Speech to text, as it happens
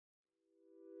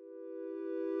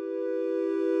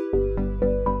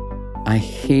I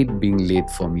hate being late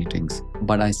for meetings,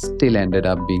 but I still ended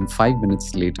up being 5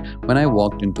 minutes late when I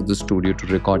walked into the studio to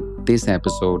record this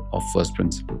episode of First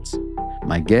Principles.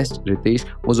 My guest, Ritesh,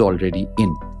 was already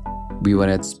in. We were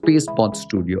at Spacepod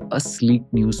Studio, a sleek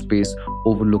new space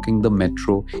overlooking the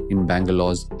metro in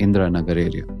Bangalore's Indiranagar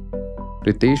area.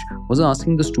 Ritesh was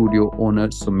asking the studio owner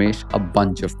Sumesh a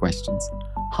bunch of questions.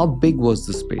 How big was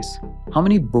the space? How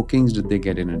many bookings did they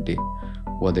get in a day?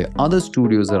 Were there other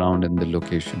studios around in the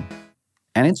location?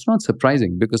 And it's not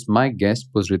surprising because my guest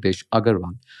was Ritesh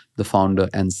Agarwal, the founder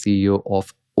and CEO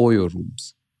of OYO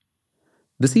Rooms.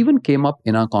 This even came up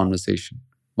in our conversation.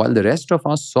 While the rest of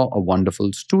us saw a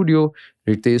wonderful studio,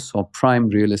 Ritesh saw prime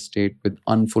real estate with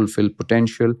unfulfilled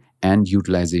potential and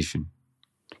utilization.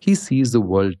 He sees the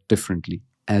world differently,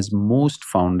 as most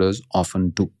founders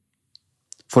often do.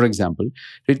 For example,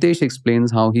 Ritesh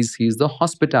explains how he sees the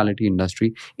hospitality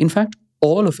industry, in fact,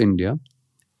 all of India,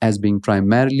 as being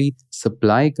primarily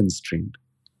supply constrained.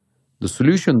 The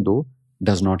solution, though,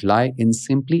 does not lie in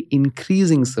simply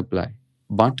increasing supply,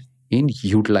 but in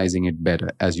utilizing it better,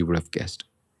 as you would have guessed.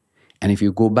 And if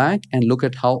you go back and look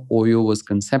at how OYO was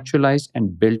conceptualized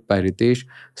and built by Ritesh,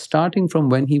 starting from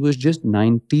when he was just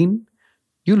 19,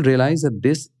 you'll realize that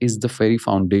this is the very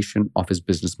foundation of his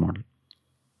business model.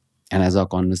 And as our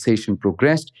conversation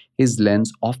progressed, his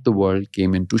lens of the world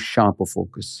came into sharper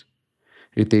focus.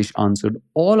 Ritesh answered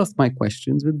all of my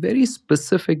questions with very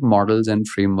specific models and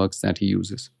frameworks that he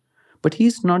uses. But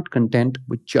he's not content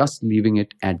with just leaving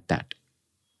it at that.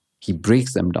 He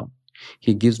breaks them down.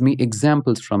 He gives me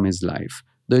examples from his life,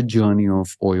 the journey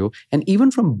of OYO, and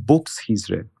even from books he's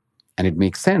read. And it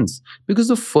makes sense because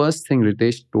the first thing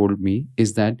Ritesh told me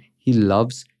is that he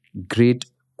loves great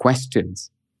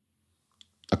questions.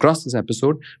 Across this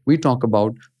episode, we talk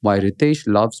about why Ritesh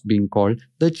loves being called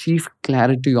the Chief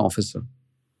Clarity Officer.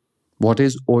 What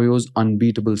is OYO's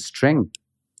unbeatable strength?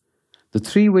 The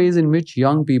 3 ways in which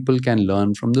young people can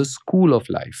learn from the school of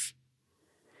life.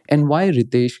 And why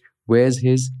Ritesh wears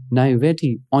his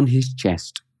naivety on his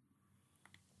chest.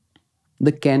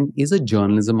 The Ken is a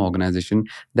journalism organization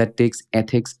that takes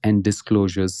ethics and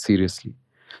disclosures seriously.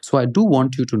 So I do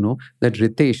want you to know that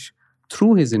Ritesh,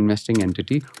 through his investing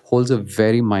entity, holds a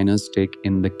very minor stake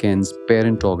in the Ken's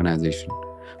parent organization.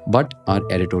 But our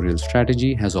editorial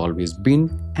strategy has always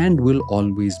been and will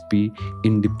always be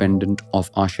independent of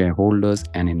our shareholders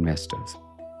and investors.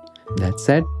 That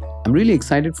said, I'm really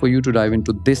excited for you to dive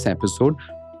into this episode.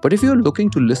 But if you're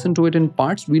looking to listen to it in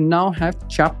parts, we now have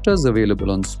chapters available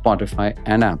on Spotify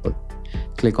and Apple.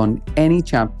 Click on any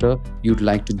chapter you'd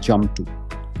like to jump to.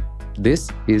 This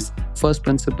is First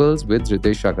Principles with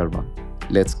Ritesh Agarwal.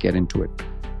 Let's get into it.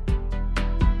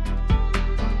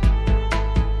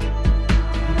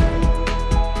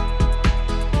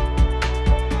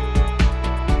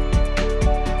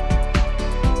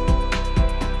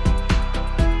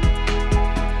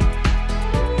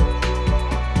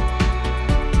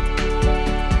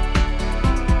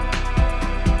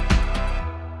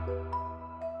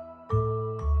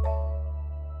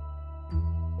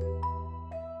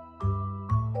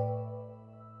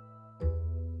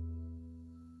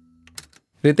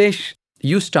 Ritesh,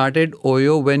 you started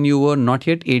OYO when you were not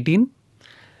yet 18?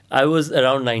 I was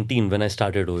around 19 when I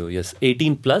started OYO, yes.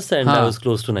 18 plus and I was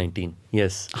close to 19,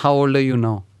 yes. How old are you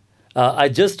now? I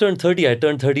just turned 30. I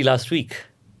turned 30 last week.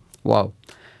 Wow.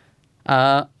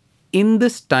 In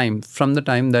this time, from the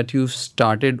time that you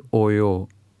started OYO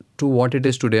to what it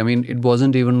is today, I mean, it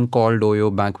wasn't even called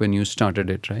OYO back when you started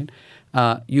it, right?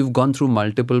 You've gone through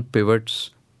multiple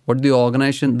pivots. What the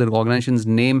organization's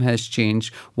name has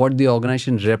changed, what the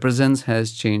organization represents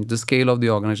has changed, the scale of the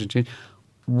organization changed.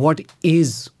 What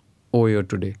is OYO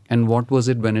today and what was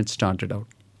it when it started out?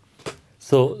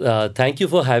 So thank you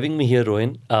for having me here,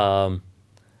 Rohin.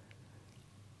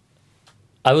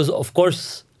 I was, of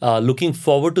course, looking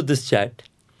forward to this chat,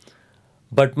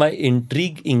 but my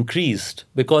intrigue increased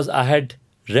because I had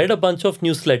read a bunch of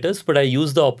newsletters, but I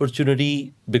used the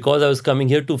opportunity because I was coming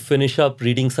here to finish up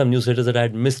reading some newsletters that I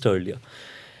had missed earlier.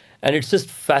 And it's just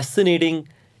fascinating.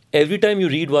 Every time you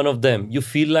read one of them, you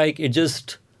feel like it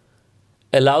just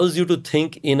allows you to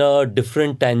think in a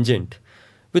different tangent,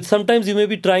 which sometimes you may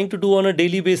be trying to do on a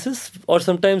daily basis, or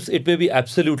sometimes it may be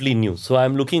absolutely new. So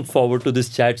I'm looking forward to this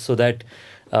chat so that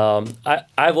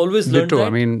I've always learned Ditto. that. I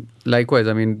mean, likewise.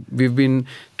 I mean, we've been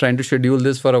trying to schedule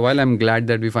this for a while. I'm glad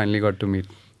that we finally got to meet.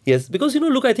 Yes, because,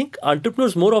 look, I think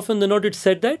entrepreneurs more often than not, it's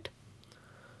said that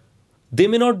they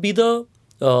may not be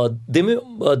they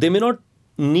may not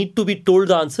need to be told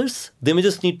the answers. They may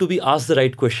just need to be asked the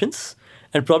right questions.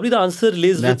 And probably the answer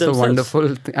lays with That's a themselves.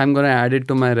 wonderful I'm going to add it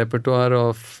to my repertoire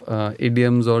of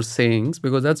idioms or sayings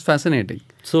because that's fascinating.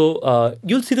 So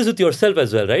you'll see this with yourself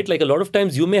as well, right? Like a lot of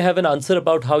times you may have an answer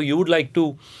about how you would like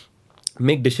to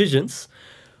make decisions.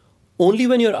 Only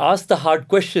when you're asked the hard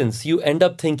questions, you end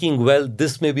up thinking, well,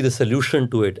 this may be the solution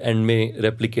to it and may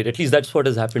replicate. At least that's what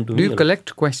has happened to Do me. you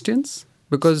collect questions?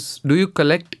 Because do you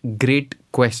collect great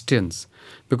questions?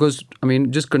 Because, I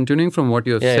mean, just continuing from what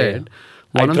you have Yeah, said,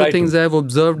 I one of the try things to. I've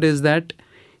observed is that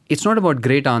it's not about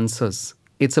great answers.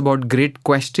 It's about great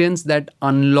questions that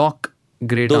unlock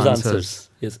great Those answers. answers.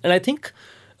 Yes, and I think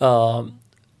um,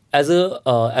 as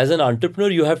an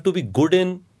entrepreneur, you have to be good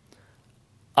in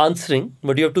answering,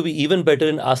 but you have to be even better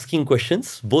in asking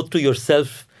questions, both to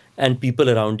yourself and people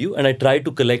around you. And I try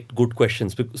to collect good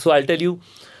questions. So I'll tell you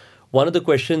one of the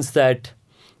questions that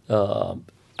uh,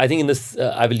 I think in this,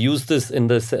 I will use this in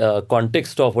this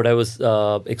context of what I was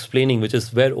explaining, which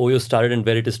is where OYO started and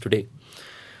where it is today.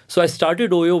 So I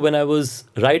started OYO when I was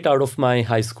right out of my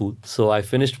high school. So I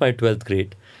finished my 12th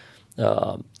grade.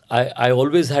 I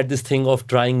always had this thing of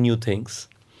trying new things.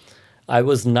 I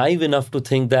was naive enough to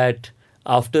think that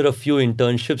after a few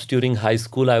internships during high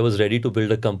school, I was ready to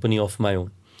build a company of my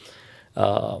own.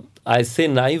 I say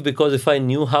naive because if I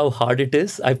knew how hard it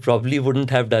is, I probably wouldn't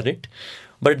have done it.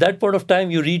 But at that point of time,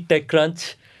 you read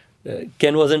TechCrunch.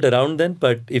 Ken wasn't around then,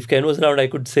 but if Ken was around, I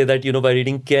could say that, by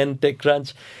reading Ken,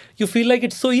 TechCrunch, you feel like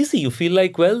it's so easy. You feel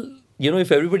like, well,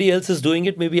 if everybody else is doing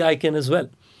it, maybe I can as well.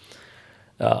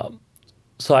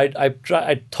 So I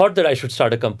thought that I should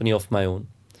start a company of my own.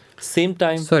 Same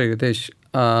time, Sorry, Ritesh.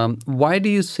 Why do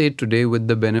you say today, with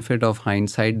the benefit of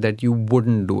hindsight, that you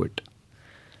wouldn't do it?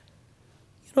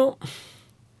 you know,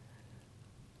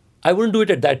 I wouldn't do it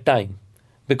at that time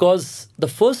because the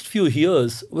first few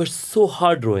years were so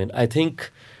hard, Rohan. I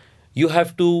think you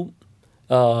have to,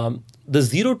 the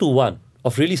 0 to 1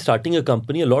 of really starting a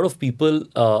company, a lot of people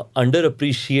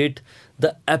underappreciate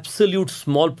the absolute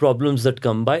small problems that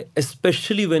come by,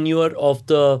 especially when you are of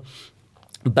the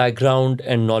background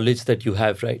and knowledge that you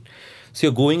have, right? So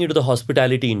you're going into the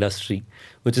hospitality industry,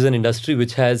 which is an industry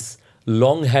which has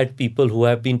long had people who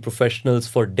have been professionals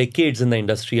for decades in the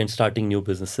industry and starting new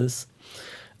businesses.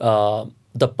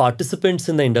 The participants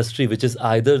in the industry, which is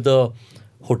either the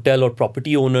hotel or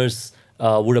property owners,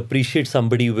 would appreciate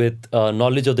somebody with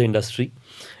knowledge of the industry.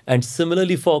 And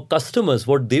similarly, for customers,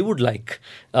 what they would like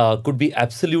could be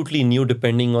absolutely new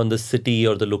depending on the city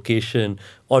or the location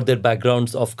or their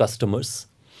backgrounds of customers.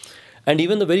 And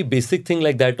even the very basic thing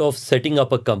like that of setting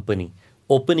up a company,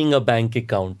 opening a bank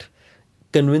account,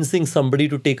 convincing somebody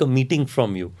to take a meeting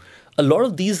from you. A lot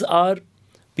of these are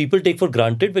people take for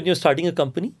granted when you're starting a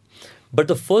company. But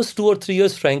the first 2 or 3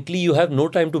 years, frankly, you have no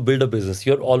time to build a business.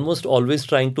 You're almost always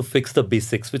trying to fix the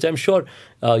basics, which I'm sure,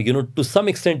 to some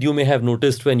extent, you may have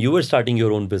noticed when you were starting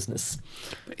your own business.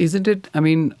 Isn't it? I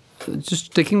mean, just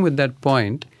sticking with that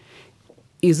point,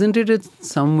 isn't it in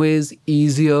some ways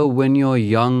easier when you're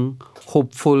young,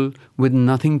 hopeful, with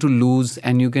nothing to lose,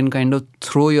 and you can kind of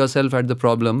throw yourself at the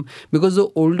problem? Because the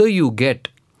older you get,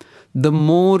 the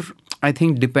more, I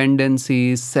think,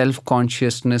 dependency, self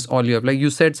consciousness, all you have. Like you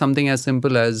said, something as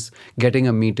simple as getting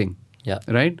a meeting. Yeah.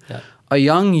 Right? Yeah. A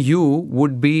young you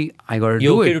would be, I got to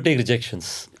You're do okay it. to take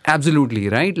rejections. Absolutely,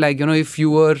 right? Like, if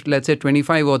you were, let's say,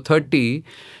 25 or 30,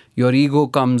 your ego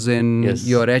comes in, Yes.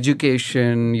 your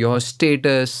education, your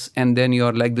status, and then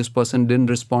you're like, this person didn't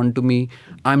respond to me.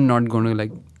 I'm not going to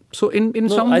like. So in No,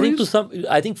 some I ways, think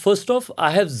I think first off,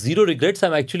 I have zero regrets.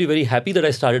 I'm actually very happy that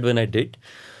I started when I did.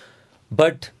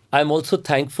 But I'm also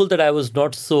thankful that I was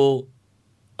not so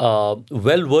well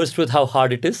versed with how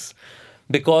hard it is.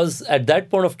 Because at that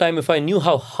point of time, if I knew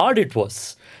how hard it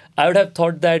was, I would have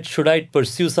thought that should I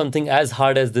pursue something as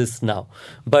hard as this now?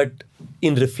 But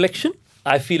in reflection,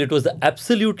 I feel it was the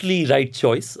absolutely right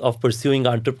choice of pursuing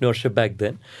entrepreneurship back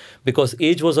then because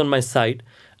age was on my side.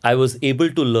 I was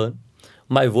able to learn.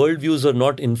 My worldviews were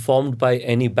not informed by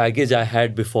any baggage I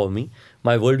had before me.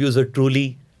 My worldviews are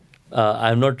truly,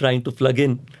 I'm not trying to plug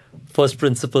in first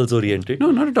principles oriented.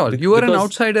 no, not at all. You were an Because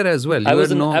outsider as well. I You was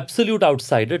were an no. absolute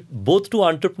outsider, both to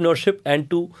entrepreneurship and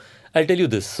to. I'll tell you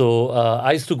this. So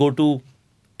I used to go to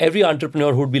every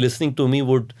entrepreneur who would be listening to me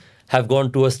would have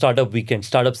gone to a startup weekend,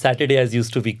 startup Saturday, as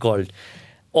used to be called.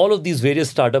 All of these various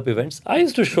startup events, I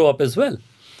used to show up as well.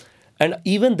 And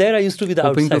even there, I used to be the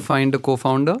Hoping to outside, find a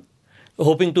co-founder.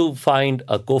 hoping to find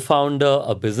a co-founder,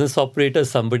 a business operator,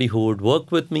 somebody who would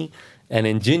work with me, an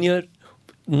engineer,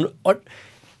 or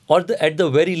at the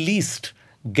very least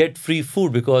get free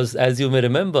food because as you may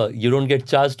remember, you don't get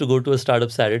charged to go to a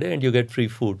startup Saturday and you get free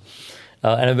food.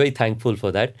 And I'm very thankful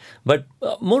for that. But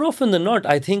more often than not,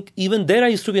 I think even there I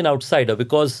used to be an outsider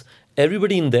because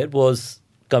everybody in there was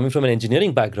coming from an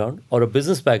engineering background or a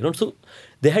business background. So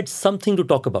they had something to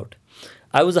talk about.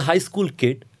 I was a high school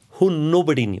kid who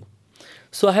nobody knew.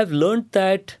 So I have learned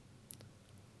that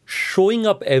showing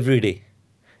up every day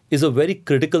is a very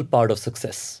critical part of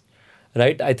success,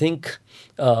 right? I think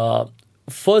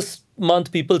first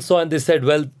month people saw and they said,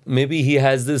 well, maybe he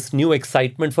has this new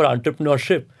excitement for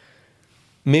entrepreneurship.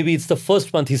 Maybe it's the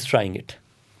first month he's trying it.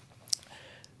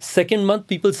 Second month,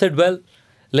 people said, well,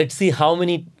 let's see how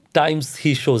many times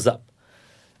he shows up.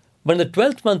 But in the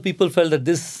 12th month, people felt that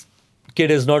this kid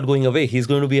is not going away. He's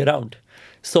going to be around.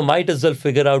 So might as well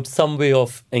figure out some way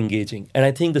of engaging. And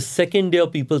I think the second year,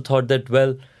 people thought that,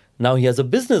 well, now he has a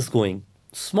business going,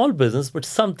 small business, but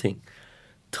something.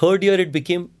 Third year, it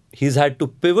became he's had to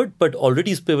pivot, but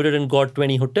already he's pivoted and got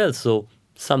 20 hotels. So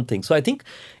something. So I think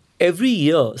every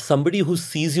year, somebody who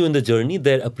sees you in the journey,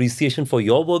 their appreciation for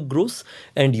your work grows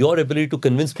and your ability to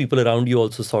convince people around you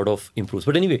also sort of improves.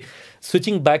 But anyway,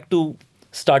 switching back to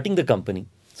starting the company.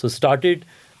 So started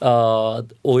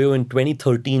OYO in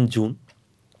 2013 June.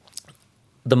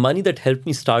 The money that helped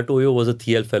me start OYO was a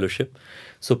Thiel fellowship.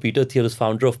 So Peter Thiel is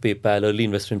founder of PayPal, early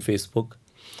investor in Facebook.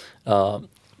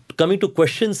 Coming to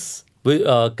questions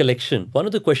collection, one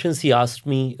of the questions he asked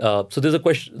me, so there's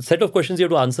a set of questions you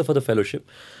have to answer for the fellowship.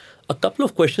 A couple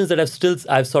of questions that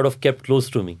I've sort of kept close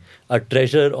to me, a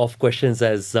treasure of questions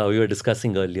as we were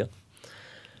discussing earlier.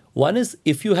 One is,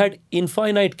 if you had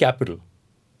infinite capital,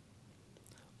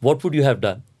 what would you have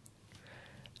done?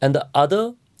 And the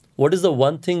other, what is the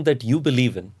one thing that you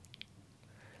believe in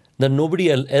that nobody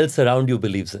else around you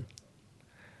believes in?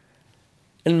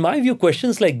 In my view,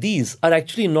 questions like these are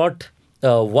actually not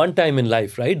one time in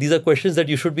life, right? These are questions that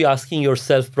you should be asking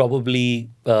yourself probably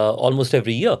almost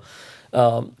every year.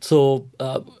 So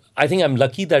I think I'm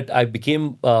lucky that I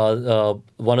became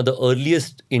one of the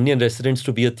earliest Indian residents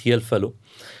to be a Thiel fellow.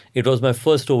 It was my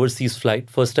first overseas flight,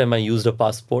 first time I used a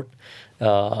passport.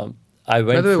 I went.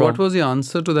 By the way, from, what was the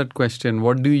answer to that question?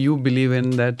 What do you believe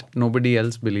in that nobody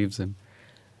else believes in?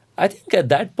 I think at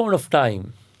that point of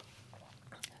time,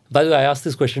 by the way, I ask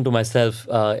this question to myself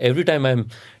every time I'm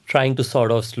trying to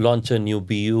sort of launch a new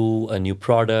BU, a new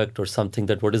product or something,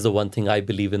 that what is the one thing I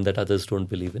believe in that others don't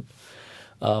believe in.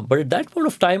 But at that point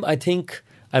of time, I think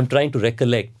I'm trying to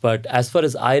recollect. But as far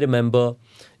as I remember,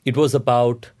 it was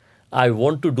about I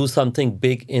want to do something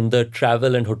big in the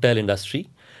travel and hotel industry.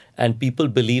 And people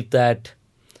believe that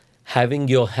having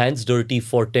your hands dirty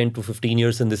for 10 to 15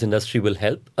 years in this industry will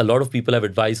help. A lot of people have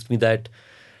advised me that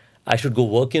I should go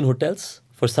work in hotels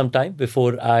for some time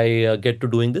before I get to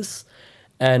doing this.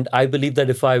 And I believe that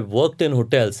if I worked in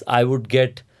hotels, I would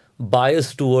get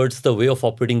biased towards the way of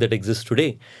operating that exists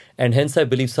today. And hence, I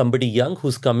believe somebody young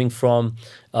who's coming from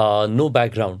no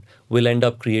background will end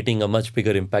up creating a much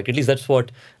bigger impact. At least that's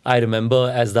what I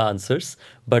remember as the answers.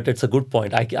 But it's a good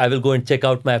point. I will go and check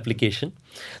out my application.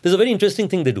 There's a very interesting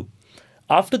thing they do.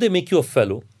 After they make you a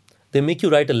fellow, they make you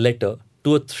write a letter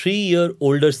to a 3-year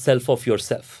older self of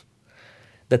yourself.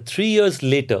 That 3 years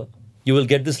later, you will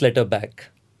get this letter back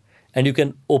and you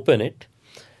can open it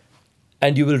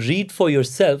and you will read for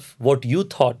yourself what you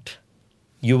thought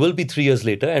you will be 3 years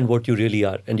later and what you really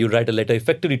are. And you write a letter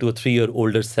effectively to a 3-year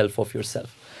older self of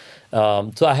yourself.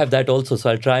 So I have that also. So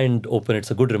I'll try and open it.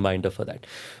 It's a good reminder for that.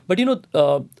 But,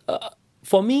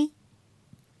 for me,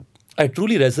 I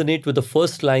truly resonate with the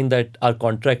first line that our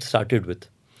contract started with.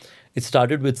 It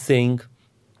started with saying,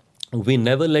 we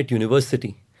never let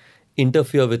university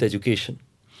interfere with education.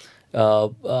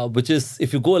 Which is,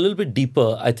 if you go a little bit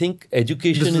deeper, I think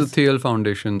education This is the Thiel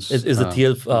Foundation's. is the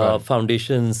Thiel right.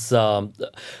 Foundation's.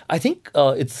 I think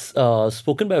it's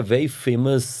spoken by a very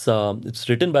famous. It's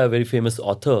written by a very famous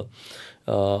author.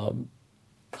 How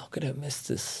could I miss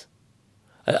this?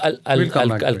 I'll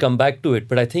come back to it.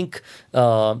 But I think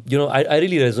I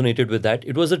really resonated with that.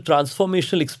 It was a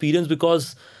transformational experience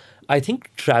because I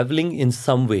think traveling in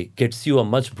some way gets you a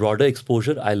much broader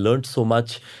exposure. I learned so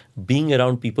much being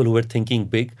around people who were thinking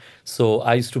big. So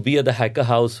I used to be at the Hacker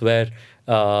House where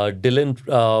Dylan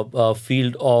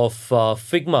Field of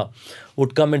Figma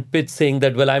would come and pitch saying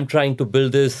that, well, I'm trying to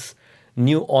build this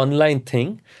new online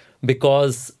thing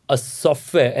because a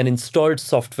software, an installed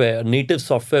software, a native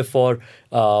software for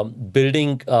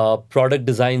building product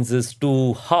designs is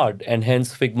too hard and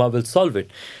hence Figma will solve it.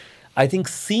 I think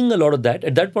seeing a lot of that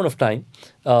at that point of time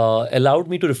allowed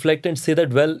me to reflect and say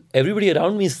that, well, everybody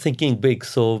around me is thinking big,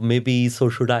 so maybe so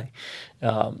should I.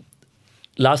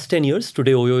 Last 10 years,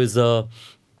 today OYO is a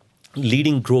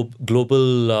leading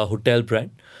global hotel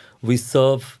brand. We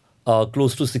serve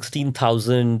close to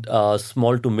 16,000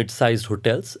 small to mid-sized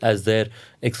hotels as their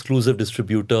exclusive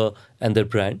distributor and their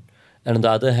brand. And on the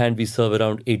other hand, we serve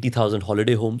around 80,000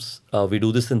 holiday homes. We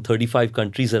do this in 35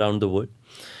 countries around the world.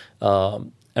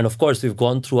 And of course, we've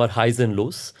gone through our highs and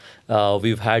lows.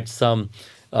 We've had some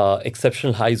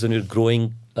exceptional highs when we're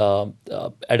growing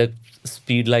at a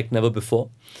speed like never before.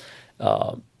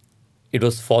 Uh, it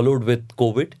was followed with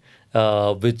COVID,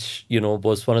 which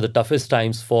was one of the toughest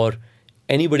times for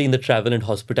anybody in the travel and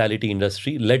hospitality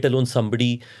industry, let alone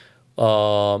somebody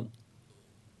or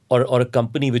a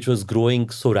company which was growing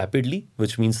so rapidly,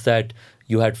 which means that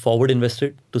you had forward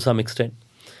invested to some extent.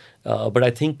 But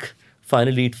I think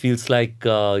finally it feels like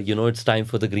it's time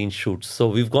for the green shoots. So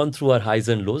we've gone through our highs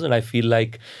and lows, and I feel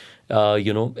like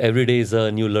every day is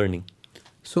a new learning.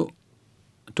 So,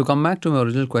 to come back to my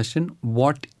original question,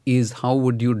 how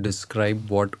would you describe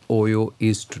what OYO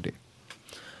is today?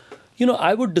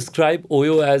 I would describe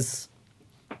OYO as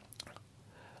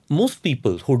most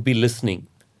people who'd be listening,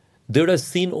 they would have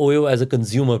seen OYO as a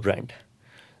consumer brand.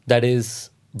 That is,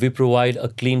 we provide a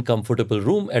clean, comfortable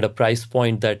room at a price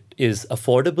point that is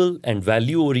affordable and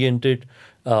value oriented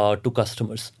to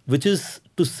customers, which is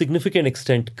to significant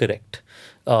extent correct.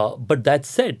 But that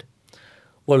said,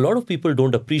 what a lot of people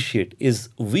don't appreciate is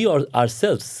we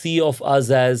ourselves see of us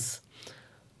as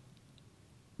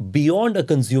beyond a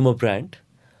consumer brand,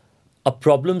 a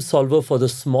problem solver for the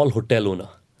small hotel owner.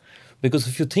 Because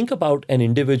if you think about an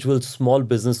individual small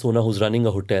business owner who's running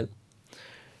a hotel,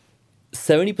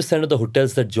 70% of the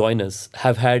hotels that join us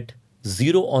have had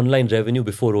zero online revenue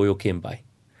before OYO came by,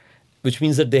 which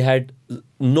means that they had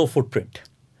no footprint.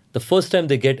 The first time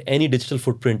they get any digital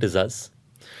footprint is us.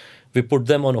 We put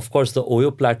them on, of course, the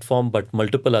OYO platform, but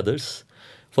multiple others.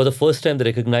 For the first time, they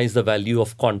recognize the value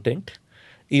of content.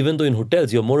 Even though in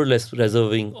hotels, you're more or less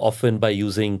reserving often by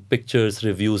using pictures,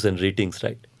 reviews, and ratings,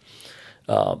 right?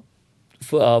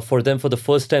 For them, for the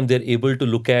first time, they're able to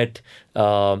look at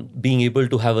being able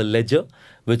to have a ledger,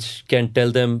 which can tell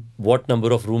them what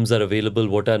number of rooms are available,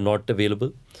 what are not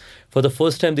available. For the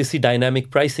first time, they see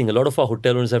dynamic pricing. A lot of our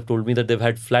hotel owners have told me that they've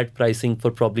had flat pricing for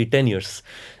probably 10 years.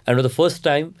 And for the first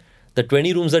time, the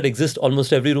 20 rooms that exist,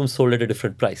 almost every room sold at a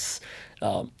different price,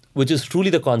 which is truly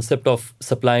the concept of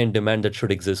supply and demand that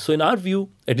should exist. So in our view,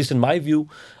 at least in my view,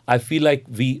 I feel like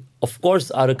we, of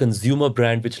course, are a consumer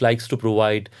brand which likes to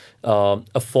provide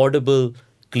affordable,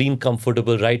 clean,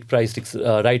 comfortable, right priced,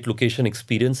 right location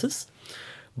experiences.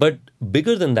 But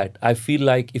bigger than that, I feel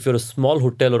like if you're a small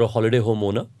hotel or a holiday home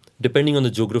owner, depending on the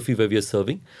geography where we are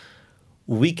serving,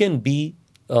 we can be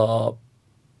the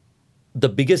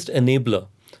biggest enabler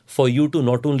for you to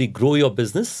not only grow your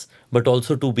business, but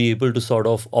also to be able to sort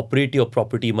of operate your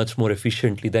property much more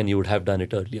efficiently than you would have done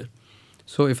it earlier.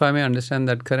 So, if I may understand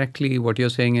that correctly, what you're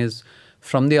saying is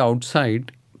from the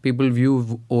outside, people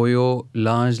view OYO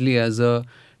largely as a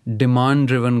demand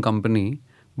driven company.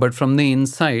 But from the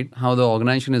inside, how the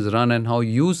organization is run and how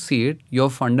you see it, you're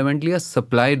fundamentally a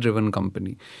supply driven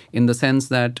company in the sense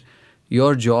that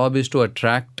your job is to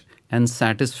attract and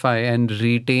satisfy and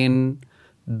retain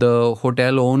the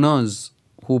hotel owners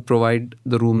who provide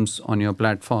the rooms on your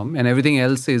platform, and everything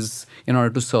else is in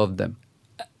order to serve them.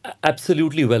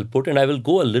 Absolutely well put. And I will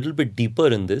go a little bit deeper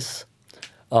in this.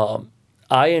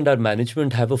 I and our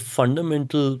management have a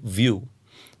fundamental view,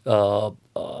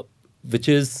 which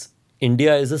is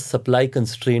India is a supply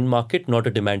constrained market, not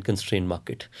a demand constrained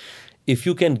market. If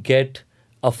you can get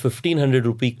a 1,500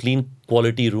 rupee clean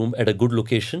quality room at a good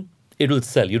location, it will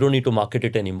sell. You don't need to market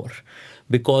it anymore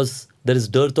because there is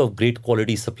dearth of great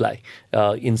quality supply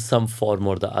in some form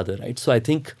or the other, right? So I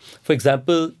think, for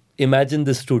example, imagine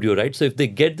this studio, right? So if they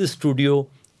get this studio,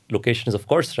 location is of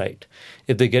course right.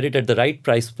 If they get it at the right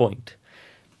price point,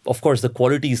 of course the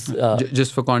quality is...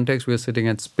 Just for context, we are sitting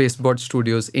at Spacebot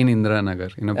Studios in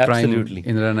Indiranagar, in a absolutely.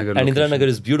 prime Indiranagar and location. Indiranagar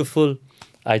is beautiful.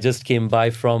 I just came by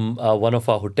from one of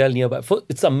our hotel nearby.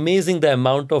 It's amazing the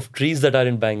amount of trees that are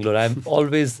in Bangalore. I'm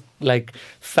always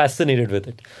fascinated with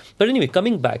it. But anyway,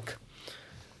 coming back,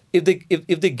 if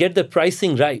they get the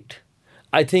pricing right,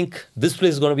 I think this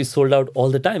place is going to be sold out all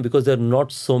the time because there are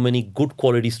not so many good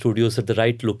quality studios at the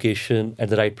right location, at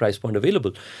the right price point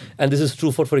available. And this is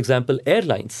true for example,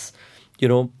 airlines.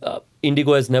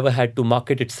 Indigo has never had to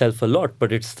market itself a lot,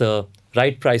 but it's the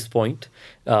right price point,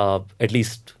 at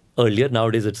least earlier.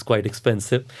 Nowadays, it's quite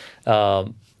expensive.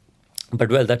 But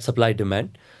that's supply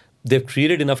demand. They've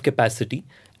created enough capacity.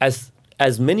 As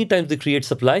many times they create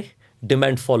supply,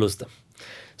 demand follows them.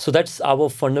 So that's our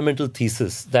fundamental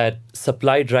thesis, that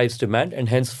supply drives demand, and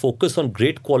hence focus on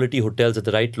great quality hotels at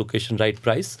the right location, right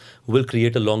price will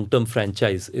create a long-term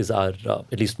franchise is our,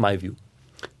 at least my view.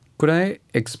 Could I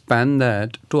expand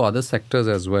that to other sectors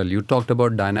as well? You talked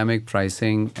about dynamic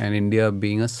pricing and India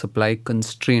being a supply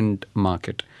constrained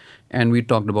market. And we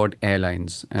talked about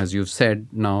airlines. As you've said,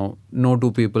 now no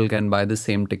two people can buy the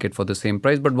same ticket for the same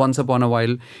price. But once upon a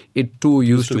while, it too Used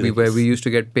used to to be be the where we case. used to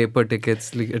get paper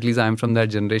tickets. Like, at least I'm from that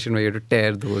generation where you had to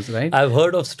tear those, right? I've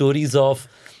heard of stories of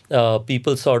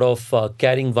people sort of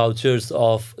carrying vouchers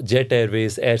of Jet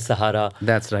Airways, Air Sahara,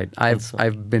 That's right. and I've so on.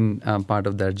 I've been part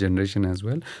of that generation as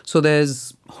well. So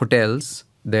there's hotels,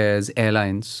 there's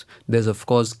airlines, there's of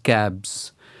course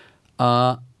cabs.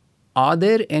 Uh, are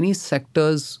there any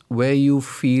sectors where you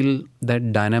feel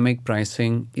that dynamic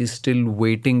pricing is still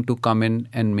waiting to come in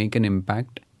and make an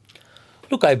impact?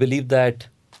 Look, I believe that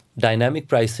dynamic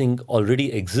pricing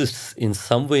already exists in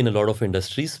some way in a lot of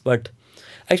industries, but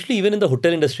actually, even in the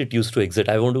hotel industry, it used to exist.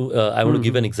 I want to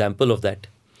give an example of that.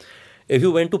 If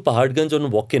you went to Paharganj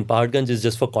on walk-in, Paharganj is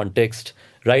just for context,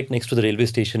 right next to the railway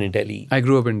station in Delhi. I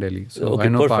grew up in Delhi, so I Okay,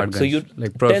 know perfect. So Paharganj, you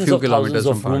like for a tens few of thousands kilometers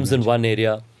from of rooms in Paharganj. one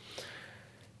area.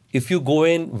 If you go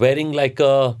in wearing like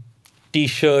a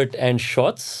t-shirt and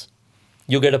shorts,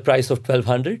 you get a price of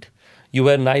 1200. You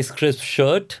wear nice crisp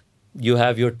shirt, you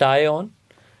have your tie on,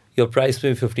 your price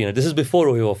may be 1500. This is before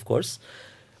OYO, of course.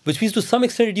 Which means to some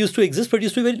extent it used to exist, but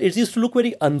it used to look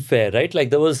very unfair, right? Like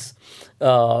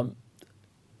uh,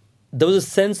 there was a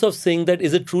sense of saying that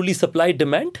is it truly supply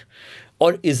demand,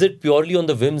 or is it purely on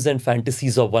the whims and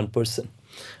fantasies of one person?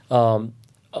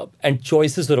 And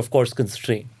choices were of course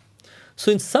constrained.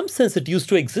 So in some sense it used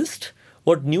to exist.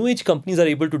 What new age companies are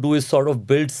able to do is sort of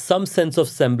build some sense of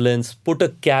semblance, put a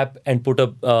cap and put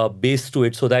a base to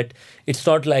it so that it's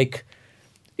not like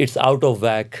it's out of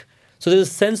whack. So there's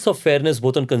a sense of fairness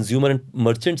both on consumer and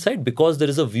merchant side because there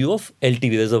is a view of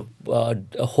LTV. There's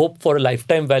a hope for a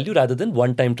lifetime value rather than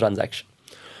one-time transaction.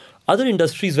 Other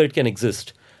industries where it can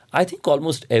exist, I think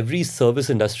almost every service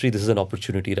industry this is an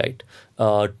opportunity, right?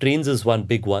 Trains is one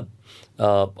big one.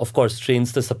 Of course,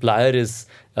 trains the supplier is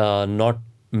not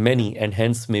many, and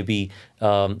hence maybe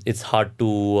it's hard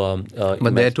to But there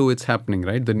imagine. too, it's happening,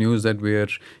 right? The news that we're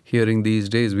hearing these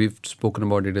days, we've spoken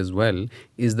about it as well,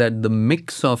 is that the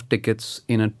mix of tickets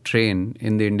in a train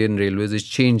in the Indian Railways is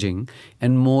changing,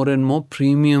 and more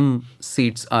premium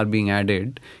seats are being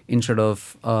added instead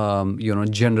of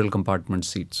general compartment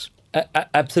seats.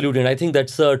 Absolutely. And I think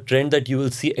that's a trend that you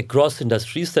will see across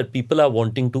industries that people are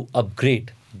wanting to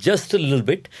upgrade just a little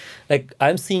bit. Like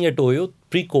I'm seeing at OYO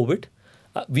pre COVID,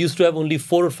 we used to have only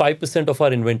 4 or 5% of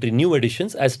our inventory, new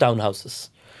additions, as townhouses.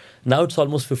 Now it's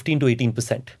almost 15 to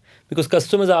 18% because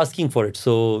customers are asking for it.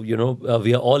 So,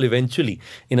 we are all eventually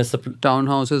in a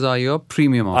Townhouses are your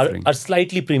premium offering. are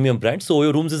slightly premium brands. So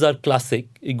OYO rooms is our classic.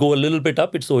 You go a little bit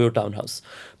up, it's OYO Townhouse.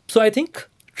 So I think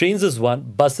trains is one,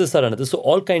 buses are another. So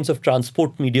all kinds of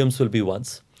transport mediums will be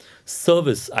ones.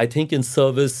 Service, I think in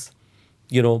service,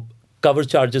 you know, cover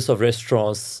charges of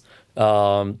restaurants,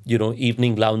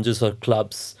 evening lounges or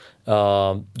clubs,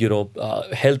 health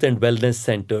and wellness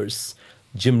centers,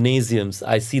 gymnasiums.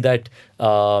 I see that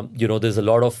there's a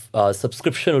lot of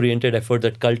subscription-oriented effort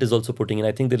that Cult is also putting in.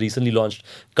 I think they recently launched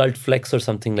Cult Flex or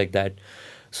something like that.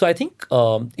 So I think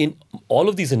in all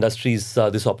of these industries,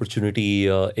 this opportunity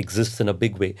exists in a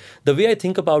big way. The way I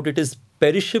think about it is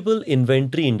perishable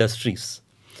inventory industries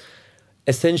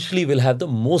essentially will have the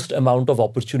most amount of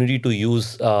opportunity to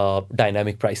use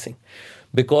dynamic pricing.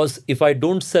 Because if I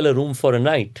don't sell a room for a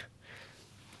night,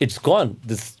 it's gone.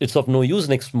 It's of no use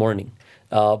next morning.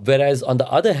 Whereas on the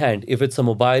other hand, if it's a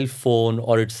mobile phone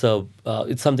or it's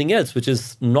something else which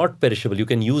is not perishable, you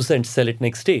can use and sell it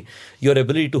next day. Your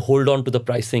ability to hold on to the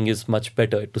pricing is much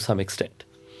better to some extent.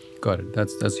 Got it.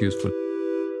 That's useful.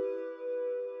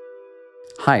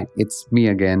 Hi, it's me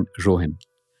again, Rohin.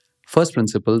 First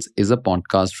Principles is a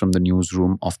podcast from the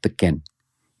newsroom of the Ken.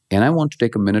 And I want to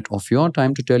take a minute of your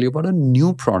time to tell you about a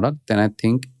new product that I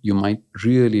think you might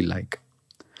really like.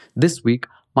 This week,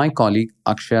 my colleague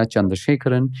Akshaya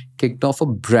Chandrasekharan kicked off a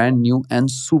brand new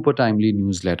and super timely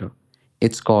newsletter.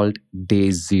 It's called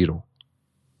Day Zero.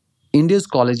 India's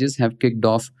colleges have kicked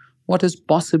off what is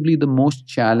possibly the most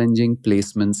challenging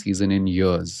placement season in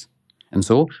years. And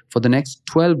so, for the next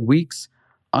 12 weeks,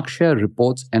 Akshaya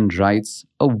reports and writes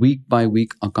a week by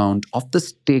week account of the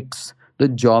stakes, the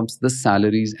jobs, the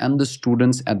salaries, and the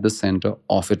students at the center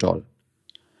of it all.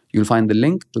 You'll find the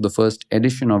link to the first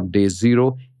edition of Day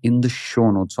Zero in the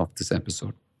show notes of this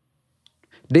episode.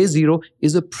 Day Zero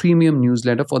is a premium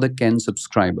newsletter for the Ken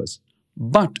subscribers,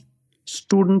 but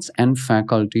students and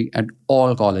faculty at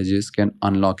all colleges can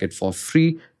unlock it for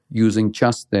free using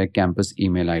just their campus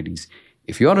email IDs.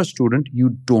 If you're a student,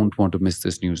 you don't want to miss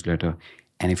this newsletter.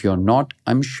 And if you're not,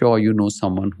 I'm sure you know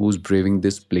someone who's braving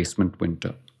this placement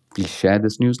winter. Please share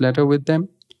this newsletter with them.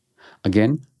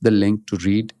 Again, the link to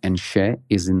read and share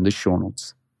is in the show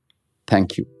notes.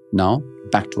 Thank you. Now,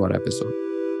 back to our episode.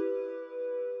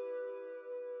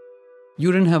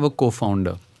 You didn't have a co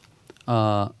founder.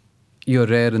 Uh, you're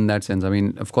rare in that sense. I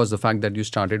mean, of course, the fact that you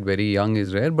started very young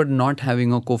is rare, but not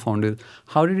having a co founder,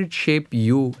 how did it shape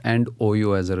you and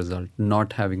OYO as a result,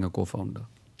 not having a co founder?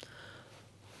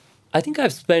 I think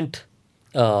I've spent,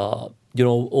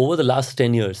 over the last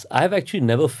 10 years, I've actually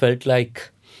never felt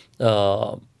like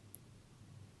uh,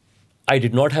 I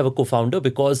did not have a co founder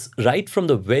because right from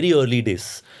the very early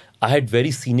days, I had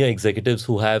very senior executives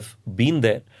who have been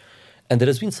there, and there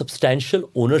has been substantial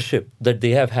ownership that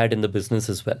they have had in the business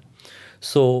as well.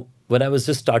 So when I was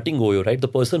just starting OYO, right, the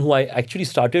person who I actually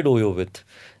started OYO with,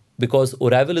 because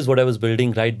Oravel is what I was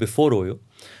building right before OYO,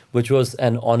 which was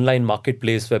an online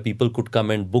marketplace where people could come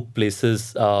and book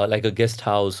places like a guest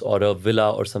house or a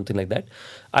villa or something like that.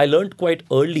 I learned quite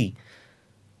early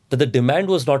that the demand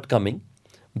was not coming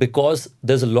because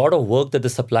there's a lot of work that the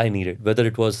supply needed, whether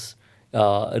it was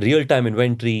real time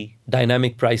inventory,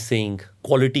 dynamic pricing,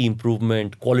 quality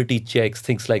improvement, quality checks,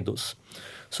 things like those.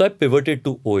 So I pivoted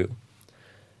to OYO.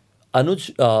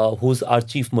 Anuj, who's our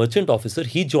chief merchant officer,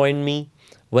 he joined me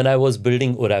when I was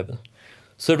building Oracle.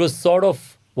 So it was sort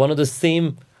of one of the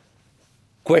same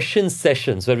question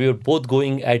sessions where we were both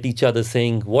going at each other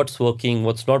saying what's working,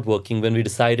 what's not working, when we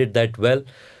decided that, well,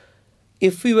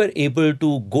 if we were able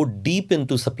to go deep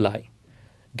into supply,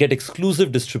 get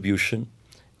exclusive distribution,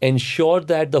 ensure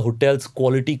that the hotel's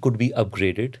quality could be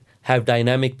upgraded, have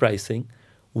dynamic pricing,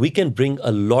 we can bring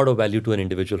a lot of value to an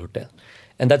individual hotel.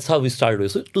 And that's how we started.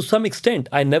 So, to some extent,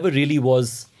 I never really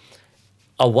was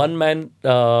a one-man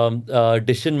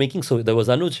decision making. So there was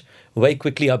Anuj. Very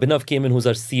quickly, Abhinav came in, who's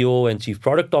our CEO and chief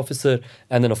product officer.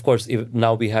 And then, of course,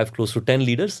 now we have close to 10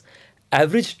 leaders.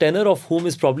 Average tenure of whom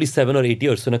is probably 7 or 8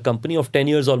 years. So in a company of 10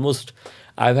 years, almost,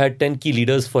 I've had 10 key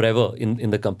leaders forever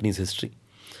in the company's history.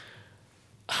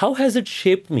 How has it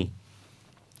shaped me?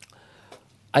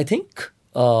 I think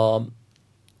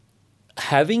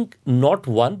having not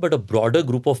one, but a broader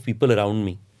group of people around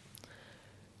me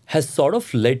has sort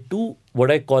of led to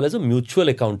what I call as a mutual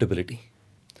accountability.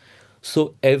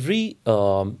 So every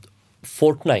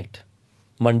fortnight,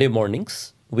 Monday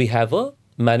mornings, we have a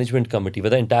management committee where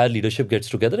the entire leadership gets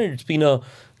together. And it's been a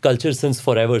culture since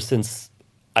forever, since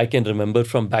I can remember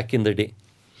from back in the day.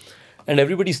 And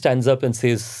everybody stands up and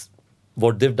says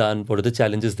what they've done, what are the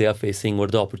challenges they are facing, what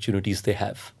are the opportunities they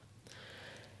have.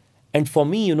 And for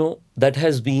me, that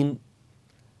has been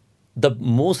the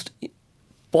most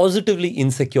positively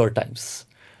insecure times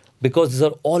because these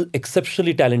are all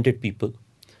exceptionally talented people.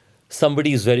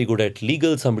 Somebody is very good at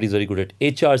legal, somebody is very good at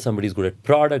HR, somebody is good at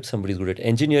product, somebody is good at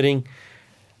engineering.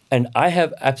 And I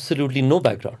have absolutely no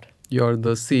background. You're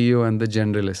the CEO and the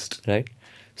generalist. Right?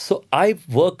 So I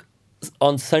work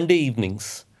on Sunday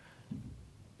evenings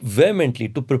vehemently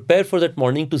to prepare for that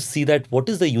morning to see that what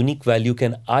is the unique value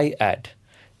can I add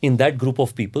in that group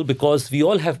of people, because we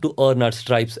all have to earn our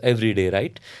stripes every day,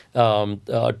 right?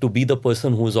 To be the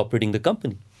person who is operating the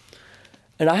company.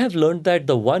 And I have learned that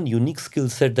the one unique skill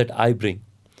set that I bring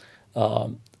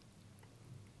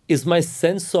is my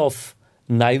sense of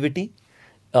naivety.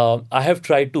 I have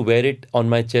tried to wear it on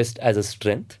my chest as a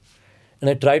strength. And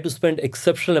I try to spend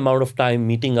exceptional amount of time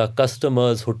meeting our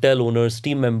customers, hotel owners,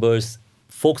 team members,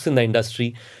 folks in the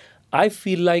industry. I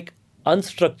feel like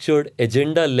unstructured,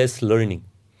 agenda-less learning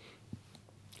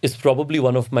is probably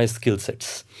one of my skill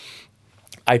sets.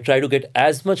 I try to get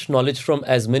as much knowledge from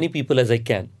as many people as I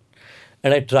can.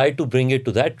 And I try to bring it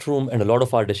to that room and a lot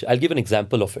of our I'll give an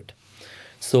example of it.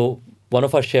 So one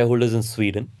of our shareholders in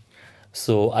Sweden.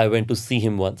 So I went to see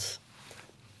him once.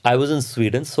 I was in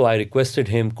Sweden, so I requested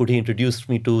him, could he introduce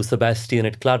me to Sebastian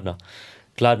at Klarna?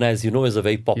 Klarna, as you know, is a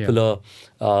very popular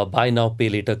buy now, pay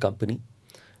later company.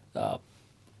 I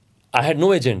had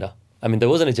no agenda. I mean, there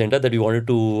was an agenda that we wanted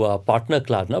to partner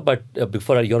Klarna, but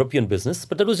for our European business,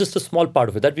 but that was just a small part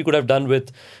of it that we could have done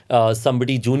with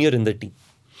somebody junior in the team.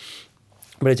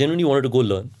 But I genuinely wanted to go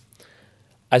learn.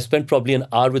 I spent probably an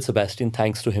hour with Sebastian,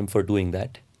 thanks to him for doing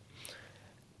that.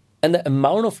 And the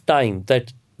amount of time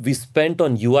that we spent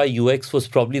on UI UX was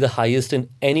probably the highest in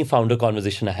any founder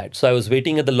conversation I had. So I was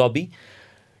waiting at the lobby.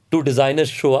 2 designers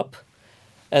show up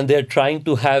and they're trying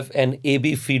to have an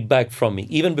A/B feedback from me.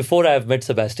 Even before I have met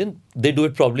Sebastian, they do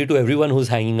it probably to everyone who's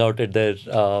hanging out at their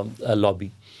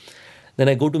lobby. Then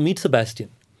I go to meet Sebastian.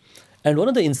 And one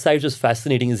of the insights was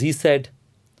fascinating is he said,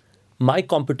 my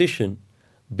competition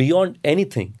beyond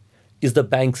anything is the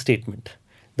bank statement.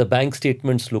 The bank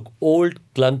statements look old,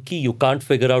 clunky, you can't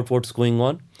figure out what's going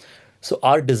on. So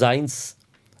our designs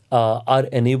are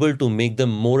enabled to make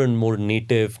them more and more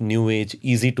native, new age,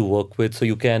 easy to work with. So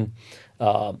you can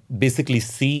basically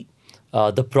see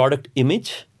the product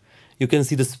image, you can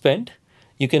see the spend,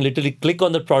 you can literally click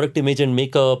on the product image and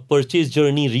make a purchase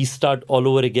journey restart all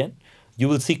over again. You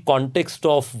will see context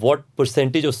of what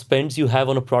percentage of spends you have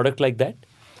on a product like that.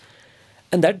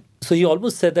 And that, so he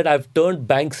almost said that I've turned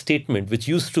bank statement, which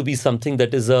used to be something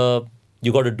that is a,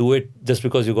 you got to do it just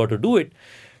because you got to do it,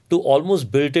 to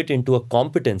almost build it into a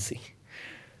competency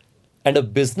and a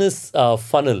business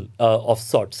funnel of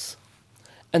sorts.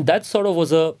 And that sort of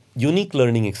was a unique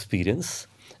learning experience.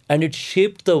 And it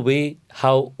shaped the way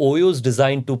how OYO's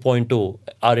Design 2.0,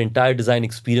 our entire design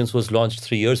experience, was launched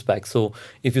 3 years back. So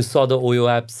if you saw the OYO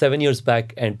app 7 years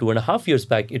back and 2.5 years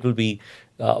back, it will be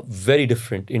very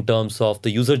different in terms of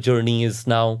the user journey is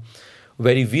now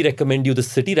where we recommend you the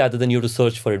city rather than you have to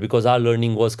search for it, because our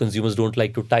learning was consumers don't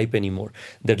like to type anymore.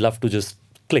 They'd love to just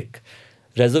click.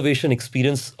 Reservation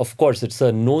experience, of course, it's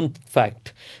a known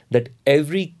fact that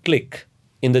every click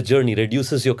in the journey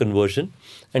reduces your conversion,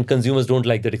 and consumers don't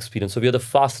like that experience. So we are the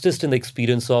fastest in the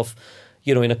experience of,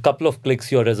 in a couple of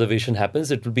clicks, your reservation happens.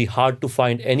 It will be hard to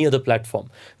find any other platform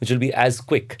which will be as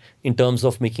quick in terms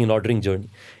of making an ordering journey.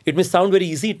 It may sound very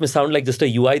easy. It may sound like just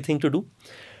a UI thing to do,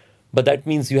 but that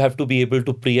means you have to be able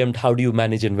to preempt how do you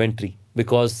manage inventory,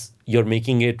 because you're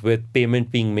making it with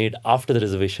payment being made after the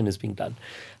reservation is being done.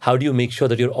 How do you make sure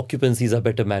that your occupancies are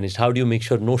better managed? How do you make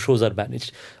sure no shows are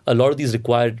managed? A lot of these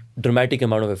require dramatic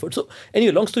amount of effort. So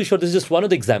anyway, long story short, this is just one of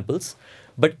the examples.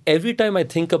 But every time I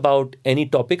think about any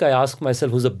topic, I ask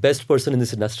myself who's the best person in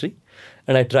this industry,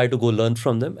 and I try to go learn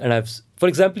from them. And for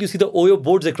example, you see the OYO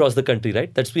boards across the country,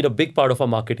 right? That's been a big part of our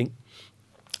marketing.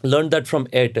 Learned that from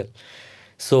Airtel.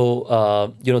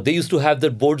 So, they used to have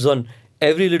their boards on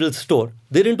every little store.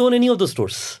 They didn't own any of the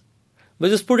stores, but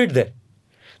just put it there.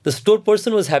 The store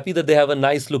person was happy that they have a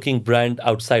nice looking brand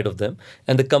outside of them,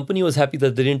 and the company was happy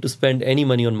that they didn't to spend any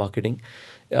money on marketing.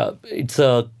 It's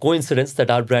a coincidence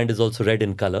that our brand is also red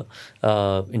in color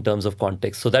in terms of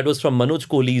context. So that was from Manoj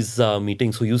Kohli's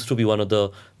meetings, who used to be one of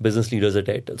the business leaders at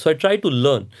Airtel. So I try to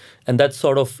learn, and that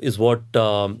sort of is what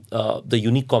the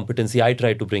unique competency I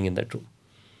try to bring in that room.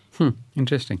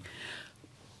 Interesting.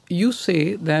 You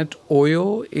say that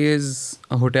OYO is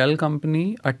a hotel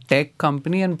company, a tech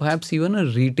company, and perhaps even a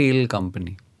retail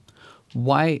company.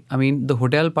 Why? I mean, the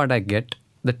hotel part I get,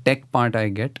 the tech part I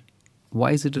get.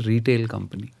 Why is it a retail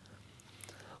company?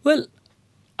 Well,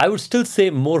 I would still say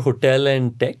more hotel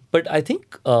and tech, but I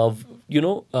think,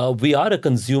 we are a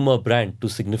consumer brand to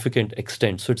significant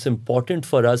extent. So it's important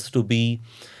for us to be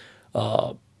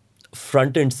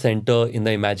front and center in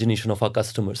the imagination of our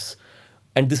customers.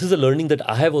 And this is a learning that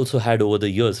I have also had over the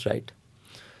years, right?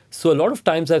 So a lot of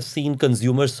times I've seen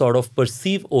consumers sort of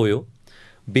perceive OYO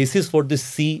basis what they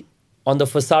see on the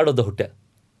facade of the hotel.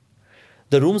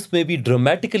 The rooms may be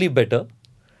dramatically better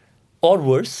or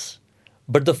worse,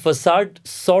 but the facade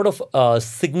sort of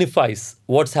signifies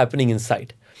what's happening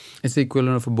inside. It's the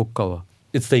equivalent of a book cover.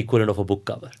 It's the equivalent of a book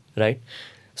cover, right?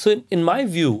 So in my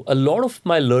view, a lot of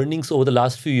my learnings over the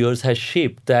last few years has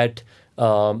shaped that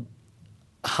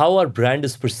how our brand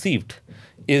is perceived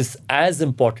is as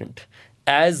important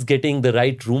as getting the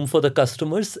right room for the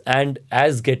customers and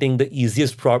as getting the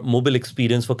easiest mobile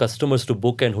experience for customers to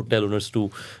book and hotel owners to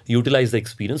utilize the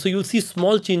experience. So you'll see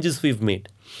small changes we've made.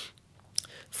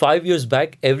 5 years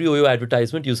back, every OYO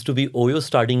advertisement used to be OYO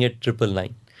starting at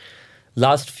 999.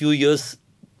 Last few years,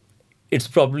 it's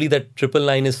probably that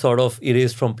 999 is sort of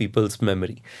erased from people's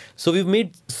memory. So we've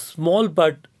made small,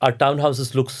 but our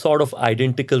townhouses look sort of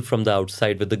identical from the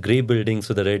outside with the gray buildings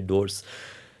with the red doors.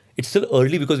 It's still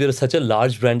early because we're such a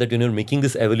large brand that when you're making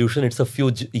this evolution, it's a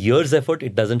few years effort.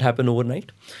 It doesn't happen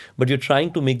overnight. But you're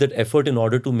trying to make that effort in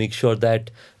order to make sure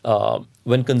that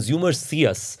when consumers see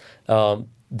us,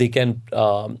 they can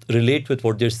relate with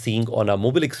what they're seeing on our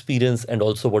mobile experience and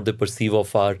also what they perceive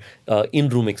of our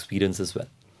in-room experience as well.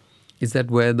 Is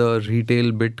that where the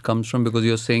retail bit comes from? Because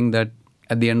you're saying that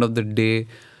at the end of the day,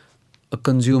 a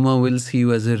consumer will see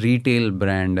you as a retail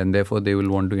brand and therefore they will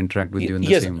want to interact with you in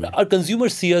the same way. Yes, our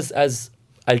consumers see us as,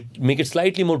 I'll make it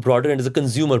slightly more broader, and as a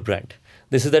consumer brand.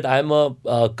 This is that I'm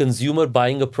a consumer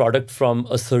buying a product from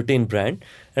a certain brand.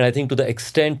 And I think to the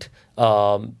extent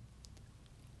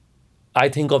I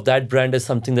think of that brand as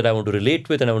something that I want to relate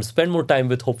with and I want to spend more time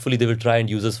with. Hopefully, they will try and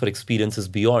use us for experiences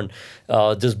beyond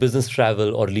just business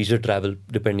travel or leisure travel,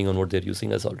 depending on what they're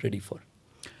using us already for.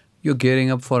 You're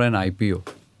gearing up for an IPO.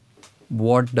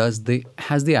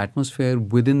 Has the atmosphere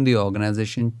within the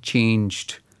organization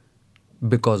changed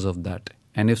because of that?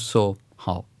 And if so,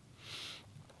 how?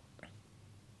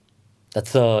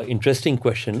 That's an interesting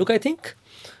question. Look, I think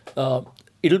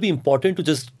it'll be important to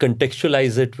just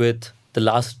contextualize it with the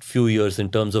last few years in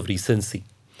terms of recency.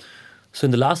 So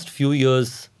in the last few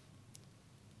years,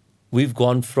 we've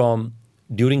gone from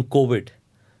during COVID,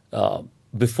 uh,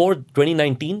 before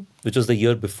 2019, which was the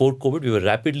year before COVID, we were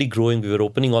rapidly growing. We were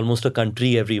opening almost a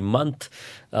country every month.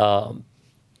 Um,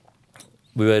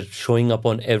 we were showing up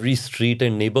on every street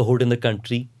and neighborhood in the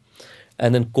country.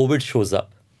 And then COVID shows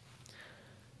up.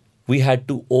 We had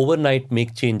to overnight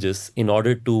make changes in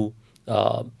order to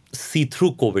see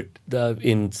through COVID.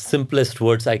 In simplest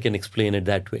words, I can explain it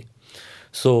that way.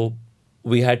 So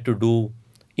we had to do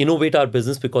innovate our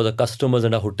business because our customers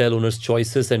and our hotel owners'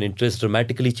 choices and interests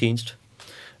dramatically changed.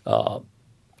 Uh,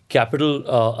 Capital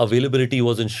availability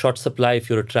was in short supply if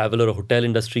you're a travel or a hotel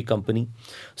industry company.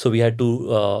 So we had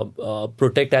to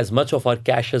protect as much of our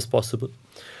cash as possible.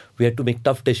 We had to make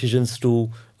tough decisions to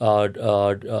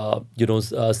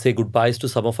say goodbyes to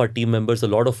some of our team members, a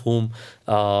lot of whom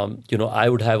I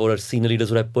would have, or our senior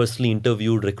leaders would have personally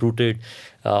interviewed, recruited.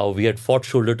 We had fought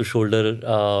shoulder to shoulder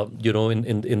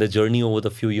in the journey over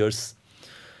the few years.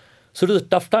 So it was a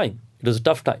tough time. It was a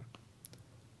tough time.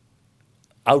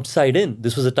 Outside in,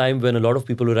 this was a time when a lot of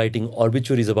people were writing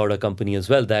obituaries about our company as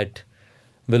well, that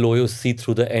will OYO see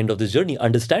through the end of this journey?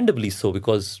 Understandably so,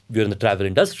 because we're in the travel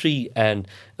industry, and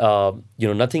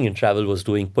nothing in travel was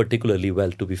doing particularly well,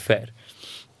 to be fair.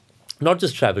 Not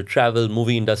just travel,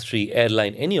 movie industry,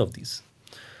 airline, any of these.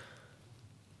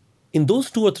 In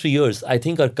those 2 or 3 years, I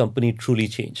think our company truly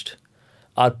changed.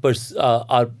 The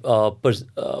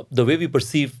way we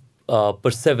perceive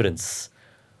perseverance,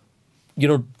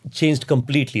 changed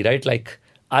completely, right? Like,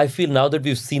 I feel now that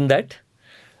we've seen that,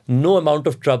 no amount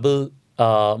of trouble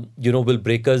will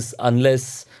break us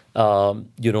unless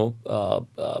we don't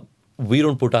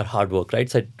put our hard work, right?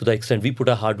 So to the extent we put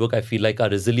our hard work, I feel like our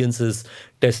resilience is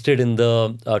tested in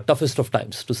the toughest of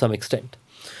times to some extent.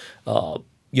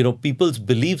 People's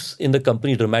beliefs in the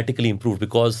company dramatically improved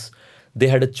because they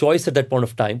had a choice at that point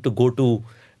of time to go to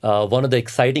one of the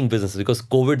exciting businesses. Because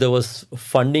COVID, there was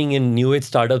funding in new age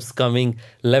startups coming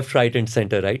left, right, and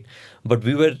center, right? But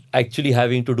we were actually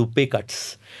having to do pay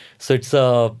cuts. So it's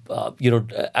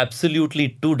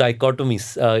absolutely two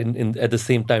dichotomies at the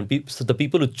same time. So the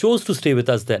people who chose to stay with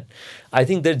us then, I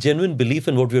think their genuine belief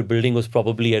in what we were building was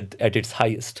probably at its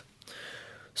highest.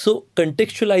 So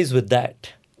contextualize with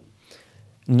that.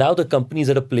 Now the company is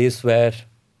at a place where,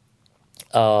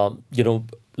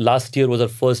 last year was our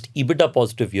first EBITDA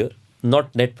positive year,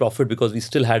 not net profit, because we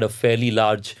still had a fairly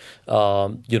large,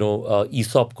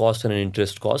 ESOP cost and an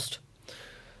interest cost.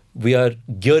 We are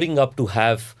gearing up to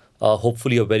have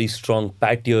hopefully a very strong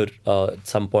PAT year at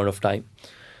some point of time.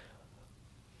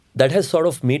 That has sort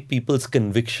of made people's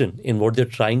conviction in what they're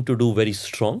trying to do very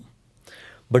strong,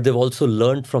 but they've also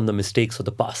learned from the mistakes of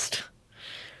the past.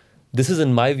 This is,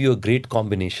 in my view, a great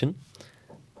combination.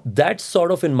 That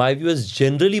sort of, in my view, has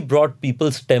generally brought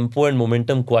people's tempo and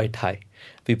momentum quite high.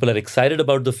 People are excited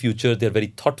about the future. They're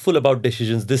very thoughtful about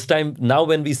decisions. This time, now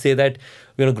when we say that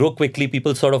we're going to grow quickly,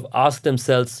 people sort of ask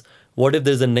themselves, what if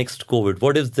there's a next COVID?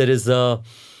 What if there is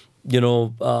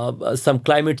some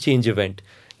climate change event?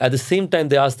 At the same time,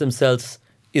 they ask themselves,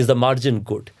 is the margin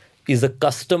good? Is the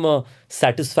customer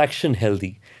satisfaction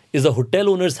healthy? Is the hotel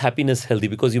owner's happiness healthy?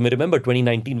 Because you may remember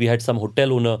 2019, we had some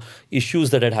hotel owner issues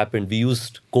that had happened. We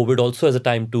used COVID also as a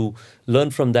time to learn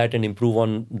from that and improve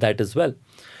on that as well.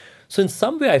 So in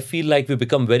some way, I feel like we've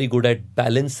become very good at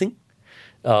balancing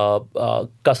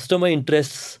customer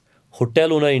interests,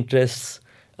 hotel owner interests,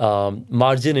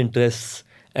 margin interests,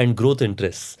 and growth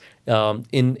interests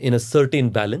in a certain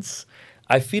balance.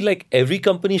 I feel like every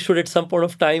company should at some point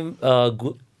of time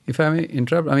If I may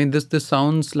interrupt, I mean, this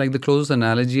sounds like the closest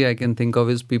analogy I can think of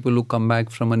is people who come back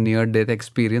from a near-death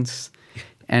experience.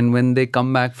 And when they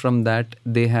come back from that,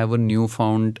 they have a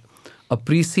newfound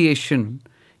appreciation.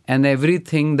 And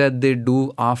everything that they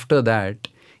do after that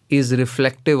is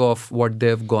reflective of what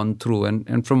they've gone through.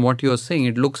 And from what you're saying,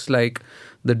 it looks like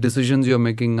the decisions you're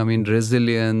making, I mean,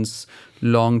 resilience,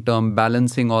 long-term,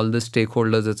 balancing all the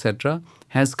stakeholders, etc.,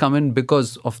 has come in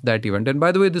because of that event. And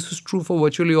by the way, this is true for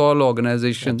virtually all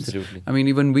organizations. Absolutely. I mean,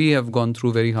 even we have gone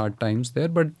through very hard times there,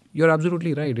 but you're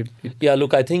absolutely right. Yeah,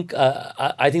 look, I think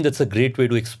that's a great way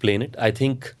to explain it. I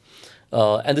think,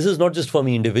 and this is not just for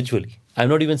me individually. I'm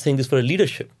not even saying this for a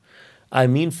leadership. I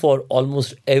mean for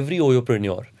almost every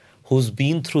OYOpreneur who's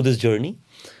been through this journey.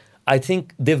 I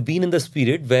think they've been in this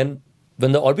period when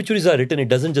the obituaries are written, it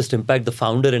doesn't just impact the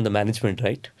founder and the management,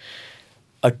 right?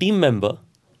 A team member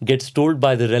gets told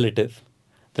by the relative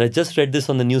that I just read this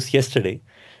on the news yesterday,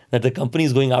 that the company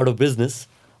is going out of business.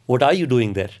 What are you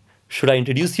doing there? Should I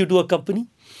introduce you to a company?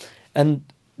 And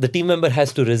the team member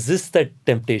has to resist that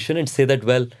temptation and say that,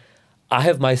 well, I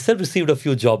have myself received a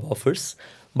few job offers,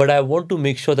 but I want to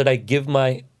make sure that I give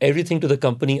my everything to the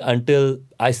company until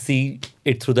I see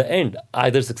it through the end,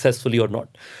 either successfully or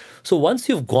not. So once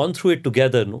you've gone through it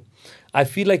together, no, I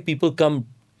feel like people come.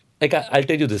 Like I'll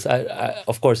tell you this.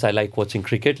 Of course, I like watching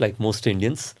cricket, like most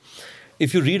Indians.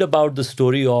 If you read about the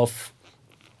story of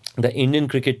the Indian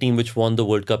cricket team which won the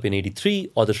World Cup in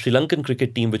 '83, or the Sri Lankan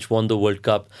cricket team which won the World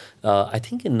Cup, I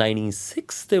think in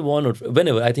 '96 they won, or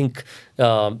whenever. I think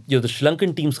the Sri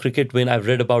Lankan team's cricket win. I've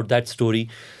read about that story.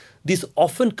 These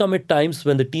often come at times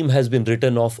when the team has been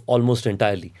written off almost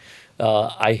entirely.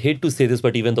 I hate to say this,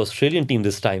 but even the Australian team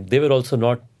this time, they were also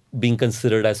not being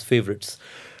considered as favorites.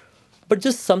 But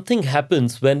just something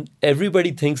happens when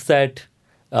everybody thinks that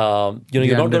The you're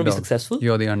not going to be underdog. successful.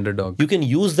 You're the underdog. You can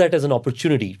use that as an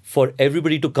opportunity for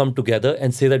everybody to come together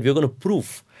and say that we're going to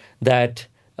prove that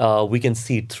we can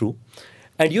see it through.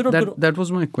 And you're not going to. That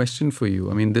was my question for you.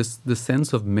 I mean, this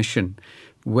sense of mission.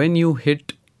 When you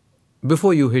hit,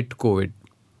 before you hit COVID,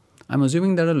 I'm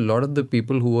assuming that a lot of the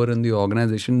people who were in the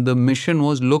organization, the mission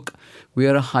was, look, we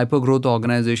are a hyper growth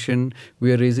organization.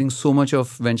 We are raising so much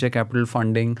of venture capital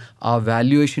funding. Our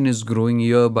valuation is growing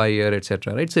year by year,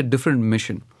 etc. Right? It's a different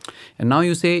mission. And now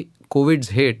you say COVID's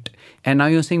hit, and now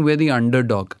you're saying we're the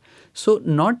underdog. So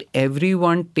not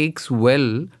everyone takes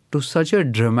well to such a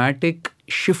dramatic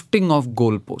shifting of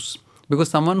goalposts. Because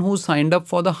someone who signed up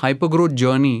for the hypergrowth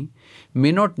journey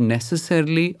may not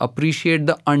necessarily appreciate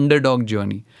the underdog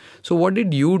journey. So what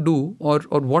did you do, or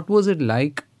what was it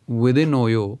like within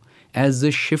OYO as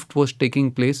this shift was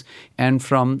taking place, and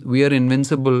from we are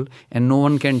invincible and no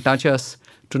one can touch us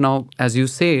to now, as you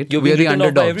say it, You're we are being the written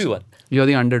off by underdogs. everyone. You're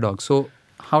the underdog. So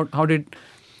how was Look,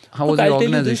 the I'll tell you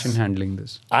organization this. handling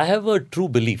this? I have a true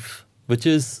belief, which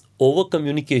is over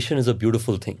communication is a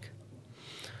beautiful thing.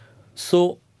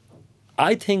 So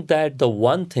I think that the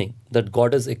one thing that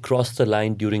got us across the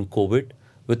line during COVID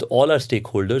with all our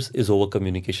stakeholders is over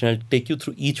communication. I'll take you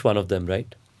through each one of them,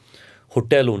 right?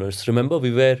 Hotel owners. Remember,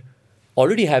 we were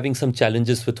already having some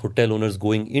challenges with hotel owners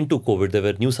going into COVID. There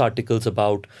were news articles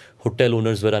about hotel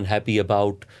owners were unhappy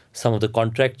about some of the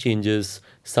contract changes,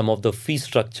 some of the fee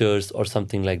structures, or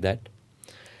something like that.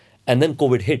 And then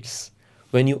COVID hits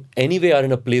when you anyway are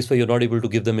in a place where you're not able to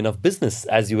give them enough business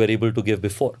as you were able to give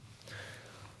before.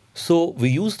 So we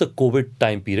used the COVID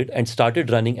time period and started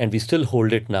running, and we still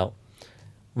hold it now.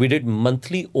 We did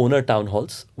monthly owner town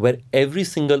halls where every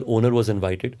single owner was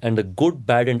invited, and the good,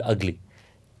 bad, and ugly.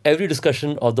 Every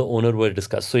discussion of the owner were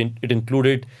discussed. So it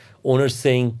included owners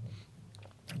saying,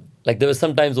 like there were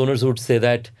sometimes owners who would say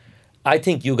that, I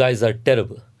think you guys are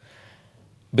terrible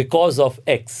because of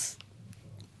X.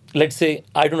 Let's say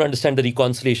I don't understand the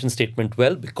reconciliation statement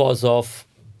well because of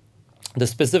the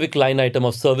specific line item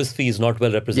of service fee is not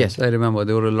well represented. Yes, I remember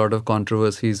there were a lot of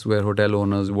controversies where hotel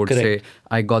owners would Correct. say,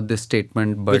 I got this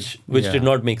statement, but which yeah. did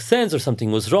not make sense or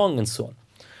something was wrong and so on.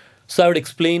 So I would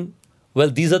explain, well,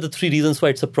 these are the three reasons why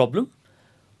it's a problem.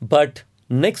 But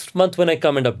next month when I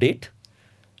come and update,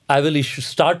 I will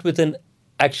start with an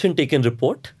action taken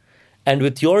report. And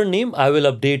with your name, I will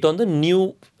update on the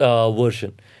new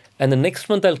version. And the next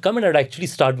month I'll come and I'd actually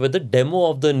start with the demo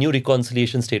of the new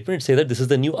reconciliation statement and say that this is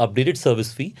the new updated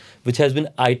service fee, which has been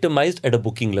itemized at a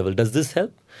booking level. Does this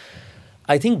help?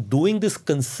 I think doing this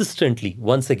consistently,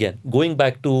 once again, going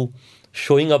back to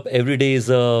showing up every day is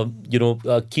a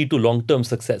key to long-term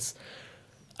success.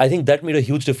 I think that made a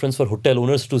huge difference for hotel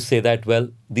owners to say that, well,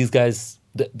 these guys,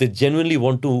 they genuinely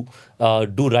want to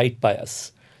do right by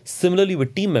us. Similarly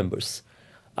with team members,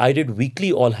 I did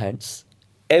weekly all hands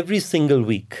every single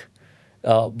week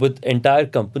with entire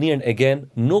company, and again,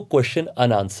 no question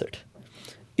unanswered.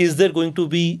 Is there going to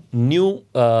be new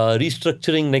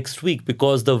restructuring next week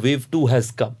because the wave 2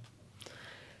 has come?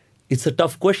 It's a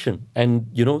tough question,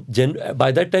 and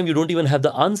by that time you don't even have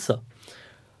the answer.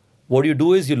 What you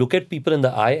do is you look at people in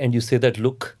the eye and you say that,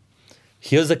 look,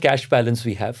 here's the cash balance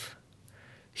we have,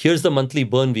 here's the monthly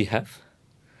burn we have,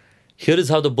 here is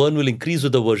how the burn will increase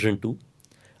with the version 2.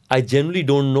 I generally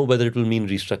don't know whether it will mean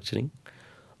restructuring,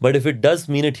 but if it does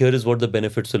mean it, here is what the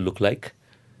benefits will look like.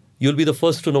 You'll be the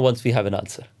first to know once we have an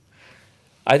answer.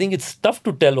 I think it's tough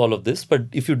to tell all of this, but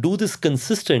if you do this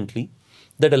consistently,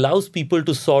 that allows people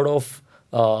to sort of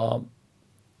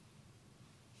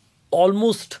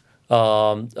almost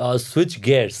switch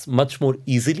gears much more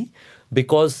easily,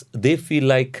 because they feel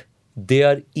like they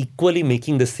are equally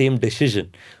making the same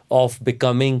decision of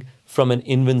becoming from an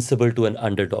invincible to an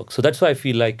underdog. So that's why I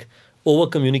feel like over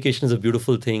communication is a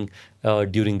beautiful thing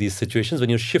during these situations when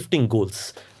you're shifting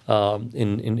goals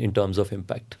in terms of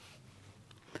impact.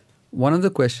 One of the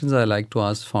questions I like to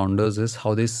ask founders is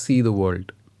how they see the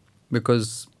world.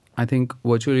 Because I think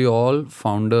virtually all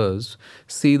founders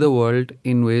see the world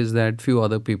in ways that few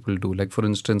other people do. Like, for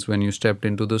instance, when you stepped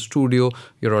into the studio,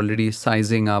 you're already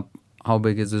sizing up how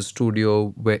big is the studio,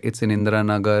 where it's in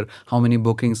Indiranagar, how many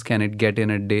bookings can it get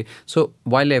in a day. So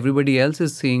while everybody else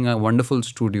is seeing a wonderful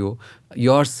studio,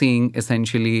 you're seeing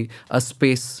essentially a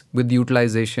space with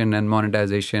utilization and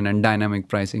monetization and dynamic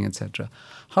pricing, etc.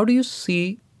 How do you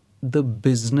see the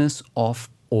business of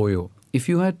OYO? If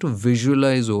you had to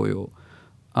visualize OYO,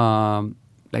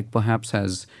 like perhaps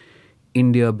as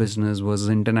India business versus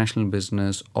international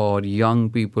business, or young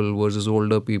people versus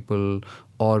older people,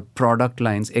 or product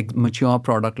lines, mature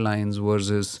product lines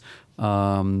versus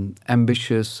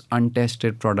ambitious,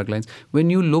 untested product lines. When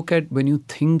you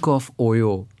think of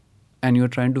OYO and you're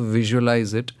trying to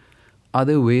visualize it, are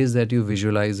there ways that you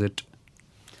visualize it?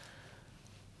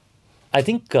 I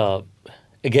think,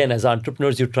 again, as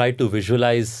entrepreneurs, you try to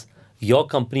visualize your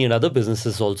company and other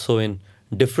businesses also in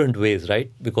different ways, right?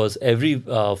 Because every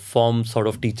form sort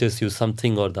of teaches you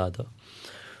something or the other.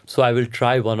 So I will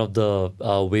try one of the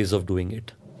ways of doing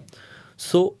it.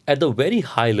 So at the very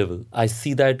high level, I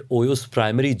see that OYO's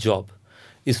primary job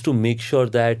is to make sure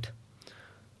that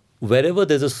wherever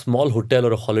there's a small hotel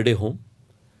or a holiday home,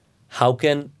 how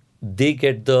can they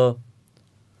get the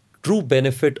true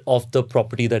benefit of the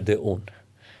property that they own?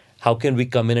 How can we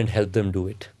come in and help them do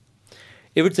it?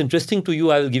 If it's interesting to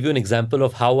you, I will give you an example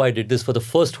of how I did this for the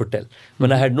first hotel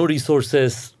when I had no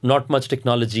resources, not much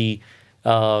technology,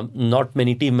 not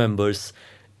many team members.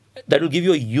 That will give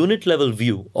you a unit level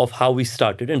view of how we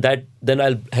started, and that then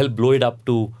I'll help blow it up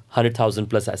to 100,000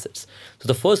 plus assets. So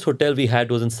the first hotel we had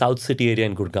was in South City area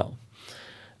in Gurgaon.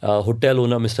 Hotel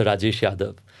owner Mr. Rajesh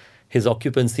Yadav. His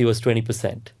occupancy was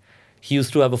 20%. He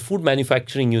used to have a food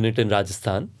manufacturing unit in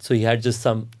Rajasthan, so he had just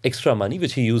some extra money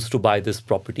which he used to buy this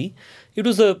property. It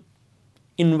was a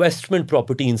investment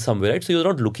property in some way, right? So he was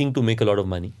not looking to make a lot of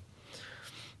money.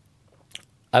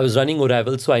 I was running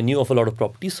Oravel, so I knew of a lot of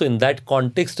properties. So in that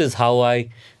context is how I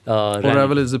ran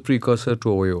Oravel it. is the precursor to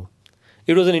OYO.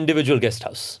 It was an individual guest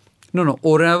house. No.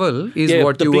 Oravel is Yeah,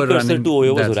 what the you were precursor running. to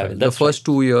OYO was That's Oravel. right. That's the first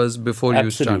right. 2 years before you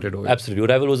Absolutely, started OYO. absolutely.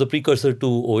 Oravel was a precursor to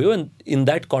OYO, and in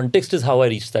that context is how I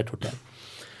reached that hotel.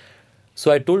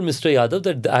 So I told Mr. Yadav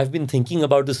that I've been thinking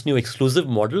about this new exclusive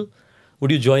model.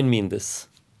 Would you join me in this?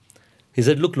 He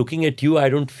said, "Look, looking at you, I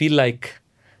don't feel like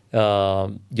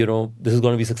this is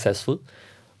going to be successful.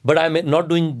 But I'm not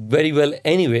doing very well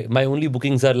anyway. My only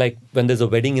bookings are like when there's a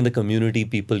wedding in the community,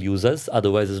 people use us.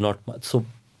 Otherwise, there's not much. So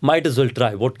might as well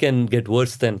try. What can get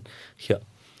worse than here?"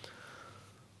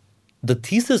 The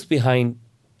thesis behind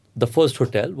the first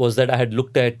hotel was that I had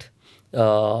looked at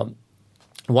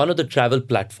one of the travel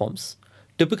platforms.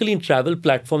 Typically, in travel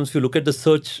platforms, if you look at the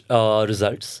search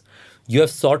results, you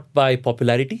have sort by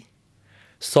popularity,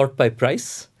 sort by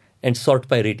price, and sort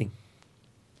by rating,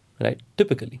 right?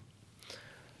 Typically.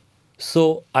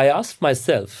 So I asked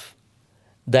myself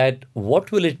that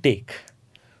what will it take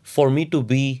for me to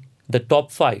be the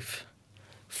top 5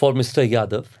 for Mr.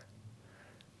 Yadav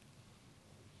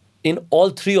in all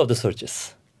 3 of the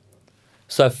searches.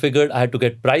 So I figured I had to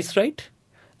get price right,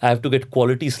 I have to get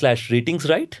quality/ratings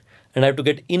right, and I have to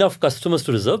get enough customers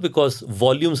to reserve because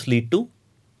volumes lead to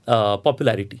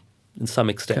popularity in some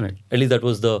extent. Correct. At least that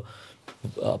was the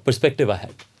perspective I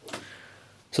had.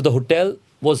 So the hotel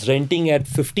was renting at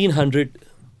 1,500.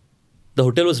 The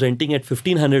hotel was renting at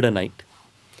 1,500 a night,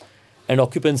 and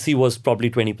occupancy was probably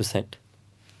 20%.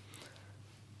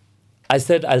 I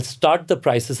said I'll start the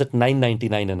prices at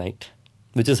 $999 a night,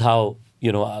 which is how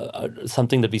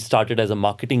something that we started as a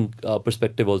marketing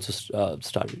perspective also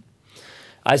started.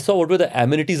 I saw what were the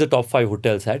amenities the top 5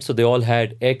 hotels had. So they all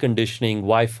had air conditioning,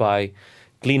 Wi-Fi,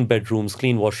 clean bedrooms,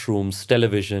 clean washrooms,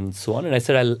 television, so on. And I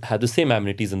said I'll have the same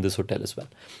amenities in this hotel as well.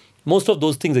 Most of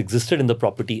those things existed in the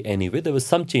property anyway. There were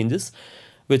some changes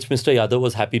which Mr. Yadav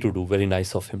was happy to do. Very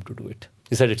nice of him to do it.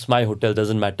 He said, "It's my hotel,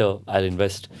 doesn't matter, I'll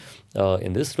invest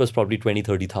in this." It was probably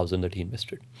 20,000-30,000 that he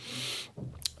invested.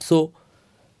 So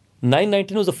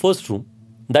 919 was the first room.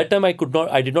 That time I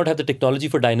did not have the technology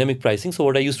for dynamic pricing. So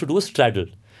what I used to do was straddle.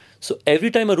 So every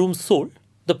time a room sold,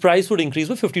 the price would increase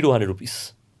by 50 to 100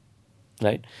 rupees.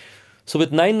 Right? So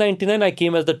with 999, I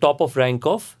came as the top of rank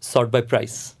of sort by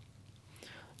price.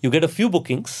 You get a few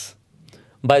bookings.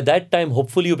 By that time,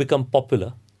 hopefully you become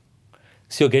popular.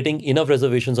 So you're getting enough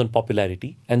reservations on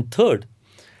popularity. And third,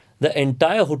 the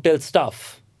entire hotel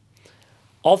staff,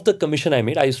 of the commission I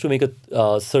made, I used to make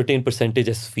a certain percentage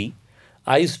as fee.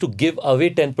 I used to give away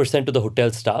 10% to the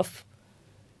hotel staff.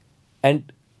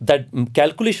 And that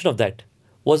calculation of that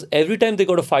was every time they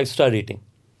got a 5-star rating,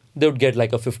 they would get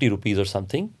like a 50 rupees or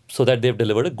something, so that they've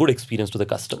delivered a good experience to the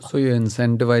customer. So you're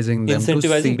incentivizing them to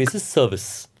Incentivizing seek. basis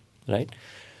service, right?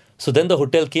 So then the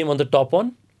hotel came on the top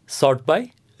on sort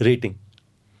by rating.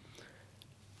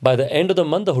 By the end of the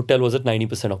month, the hotel was at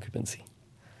 90% occupancy,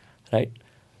 right?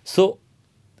 So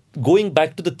going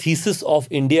back to the thesis of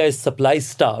India is supply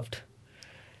starved,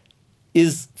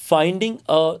 is finding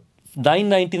a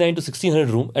 999 to 1600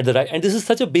 room at the right. And this is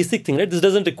such a basic thing, right? This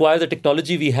doesn't require the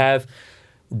technology we have.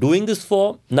 Doing this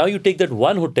for, now you take that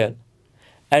one hotel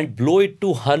and blow it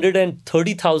to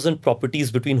 130,000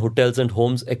 properties between hotels and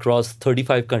homes across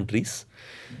 35 countries,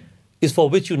 is for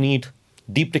which you need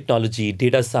deep technology,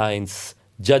 data science,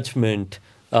 judgment,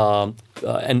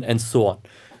 and so on.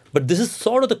 But this is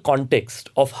sort of the context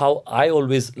of how I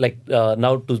always like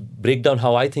now to break down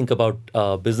how I think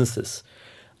about businesses.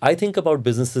 I think about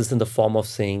businesses in the form of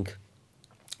saying,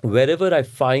 wherever I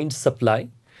find supply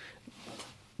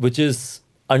which is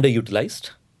underutilized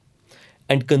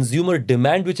and consumer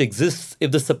demand which exists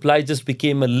if the supply just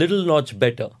became a little notch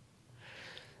better,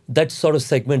 that sort of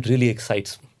segment really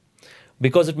excites me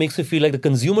because it makes me feel like the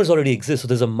consumers already exist. So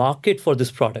there's a market for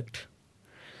this product.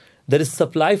 There is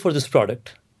supply for this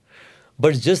product,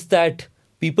 but it's just that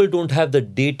people don't have the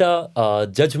data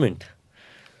judgment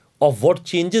of what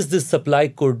changes this supply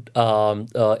could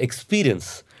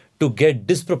experience to get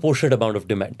disproportionate amount of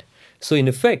demand. So in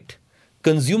effect,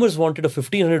 consumers wanted a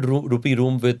 1500 rupee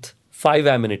room with 5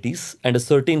 amenities and a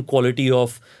certain quality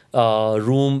of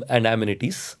room and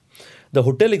amenities. The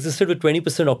hotel existed with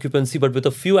 20% occupancy, but with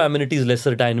a few amenities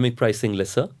lesser, dynamic pricing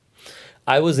lesser.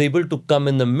 I was able to come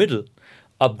in the middle,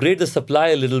 upgrade the supply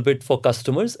a little bit for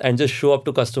customers, and just show up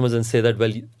to customers and say that,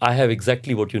 well, I have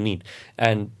exactly what you need,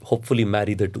 and hopefully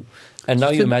marry the two. And now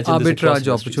you imagine this across arbitrage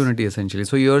industries. opportunity essentially.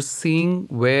 So you're seeing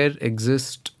where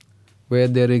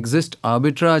there exist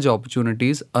arbitrage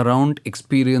opportunities around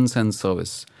experience and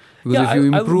service. Because Yeah, if you I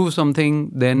would- improve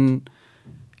something, then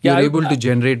Yeah, you're I able would- to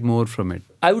generate more from it.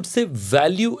 I would say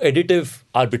value additive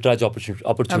arbitrage opportunities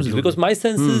Absolutely. because my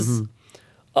sense is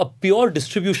a pure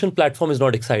distribution platform is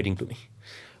not exciting to me.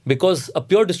 Because a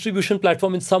pure distribution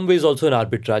platform in some ways also an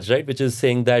arbitrage, right? Which is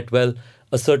saying that, well,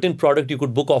 a certain product you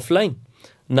could book offline,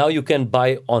 now you can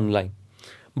buy online.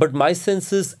 But my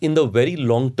sense is in the very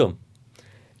long term,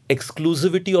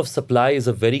 exclusivity of supply is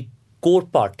a very core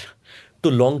part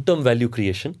to long-term value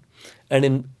creation. And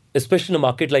in especially in a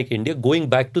market like India, going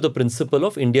back to the principle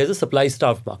of India as a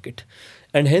supply-starved market.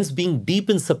 And hence being deep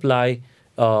in supply,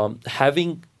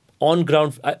 having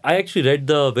on-ground... I actually read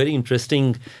the very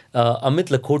interesting Amit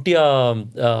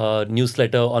Lakhotia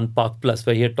newsletter on Park Plus,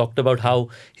 where he had talked about how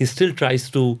he still tries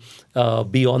to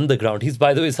be on the ground. He's,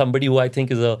 by the way, somebody who I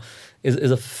think is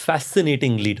a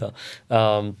fascinating leader.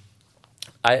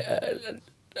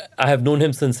 I have known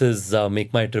him since his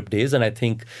Make My Trip days, and I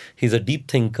think he's a deep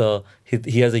thinker.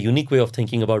 He has a unique way of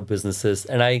thinking about businesses,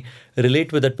 and I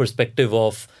relate with that perspective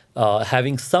of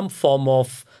having some form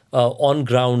of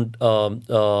on-ground,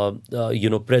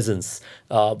 presence,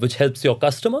 which helps your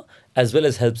customer as well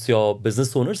as helps your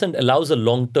business owners and allows a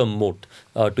long-term moat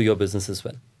to your business as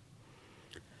well.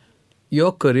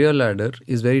 Your career ladder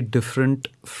is very different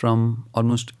from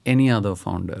almost any other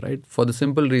founder, right? For the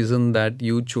simple reason that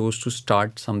you chose to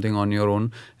start something on your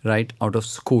own right out of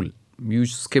school. You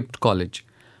skipped college.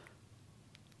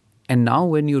 And now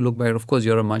when you look back, of course,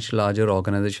 you're a much larger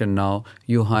organization now.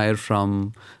 You hire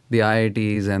from the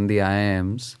IITs and the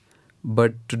IIMs.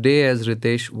 But today as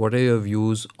Ritesh, what are your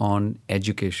views on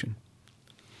education?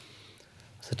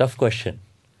 It's a tough question.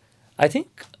 I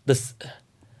think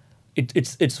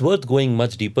it's worth going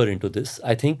much deeper into this.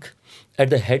 I think at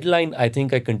the headline, I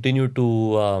think I continue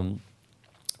to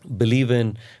believe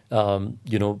in,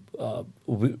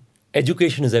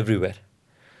 education is everywhere.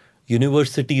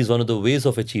 University is one of the ways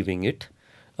of achieving it,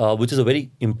 which is a very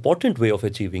important way of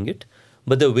achieving it.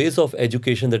 But there are ways of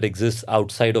education that exists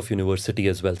outside of university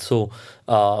as well. So,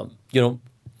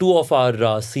 two of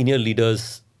our senior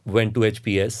leaders went to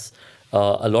HPS.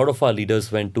 A lot of our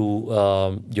leaders went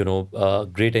to,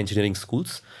 great engineering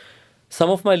schools. Some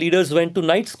of my leaders went to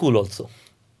night school also,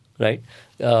 right?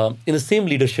 In the same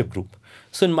leadership group.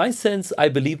 So in my sense, I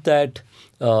believe that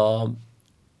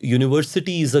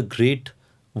university is a great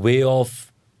way of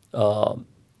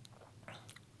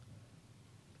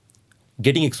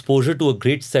getting exposure to a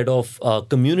great set of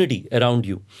community around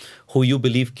you who you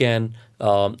believe can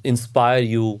inspire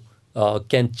you,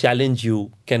 can challenge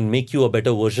you, can make you a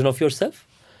better version of yourself.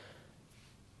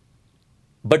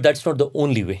 But that's not the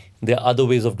only way. There are other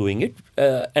ways of doing it.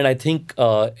 And I think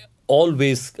all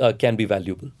ways can be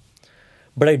valuable.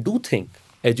 But I do think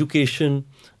education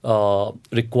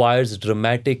requires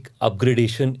dramatic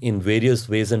upgradation in various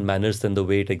ways and manners than the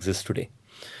way it exists today.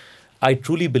 I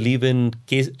truly believe in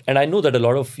case, and I know that a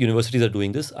lot of universities are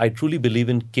doing this. I truly believe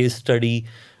in case study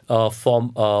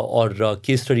form or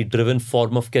case study driven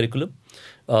form of curriculum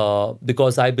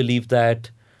because I believe that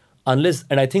unless,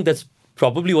 and I think that's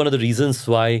probably one of the reasons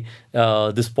why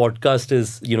this podcast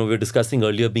is, we were discussing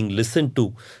earlier, being listened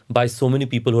to by so many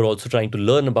people who are also trying to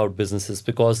learn about businesses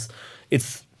because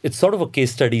it's sort of a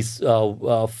case studies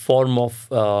form of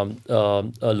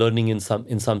learning in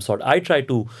some sort. I try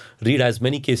to read as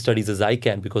many case studies as I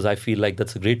can because I feel like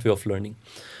that's a great way of learning.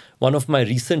 One of my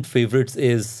recent favorites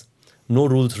is No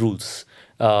Rules Rules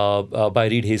by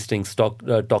Reed Hastings,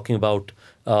 talking about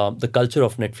the culture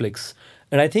of Netflix.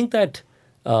 And I think that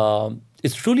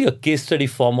it's truly a case study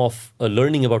form of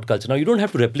learning about culture. Now, you don't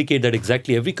have to replicate that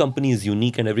exactly. Every company is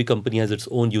unique and every company has its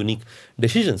own unique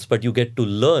decisions, but you get to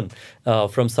learn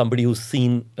from somebody who's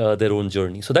seen their own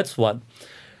journey. So that's one.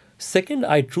 Second,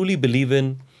 I truly believe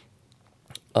in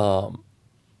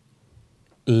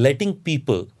letting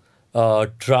people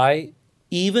try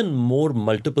even more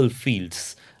multiple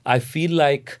fields. I feel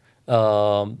like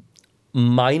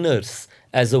minors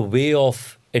as a way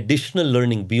of additional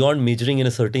learning beyond majoring in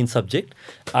a certain subject,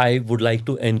 I would like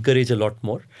to encourage a lot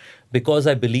more because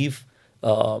I believe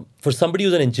for somebody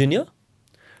who's an engineer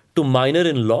to minor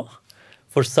in law,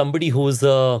 for somebody who's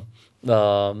a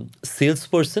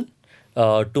salesperson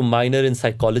to minor in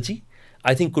psychology,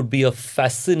 I think could be a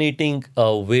fascinating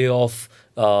way of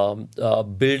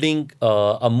building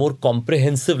a more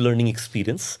comprehensive learning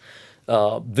experience,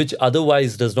 which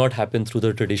otherwise does not happen through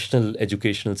the traditional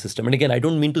educational system. And again, I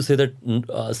don't mean to say that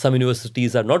some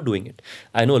universities are not doing it.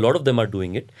 I know a lot of them are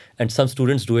doing it, and some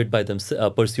students do it by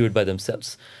pursue it by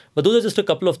themselves. But those are just a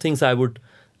couple of things I would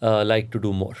like to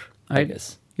do more, I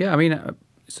guess. Yeah, I mean,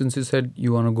 since you said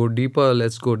you want to go deeper,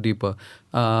 let's go deeper.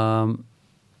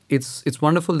 It's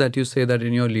wonderful that you say that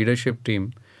in your leadership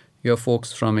team, you have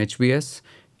folks from HBS,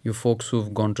 you folks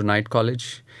who've gone to night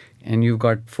college, and you've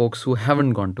got folks who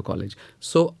haven't gone to college.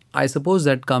 So I suppose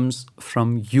that comes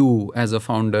from you as a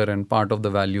founder and part of the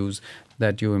values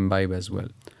that you imbibe as well.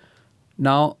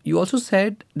 Now, you also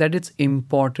said that it's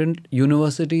important.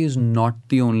 University is not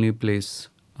the only place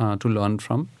to learn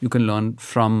from. You can learn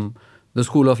from the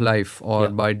school of life or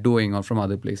by doing or from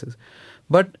other places.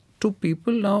 But to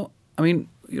people now, I mean,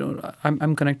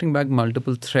 I'm connecting back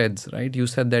multiple threads, right? You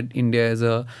said that India is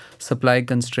a supply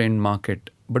constrained market.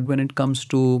 But when it comes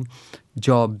to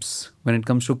jobs, when it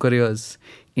comes to careers,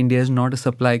 India is not a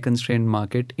supply constrained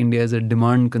market. India is a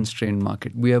demand constrained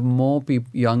market. We have more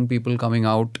young people coming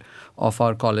out of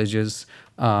our colleges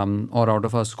or out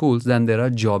of our schools than there are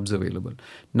jobs available.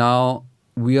 Now,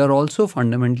 we are also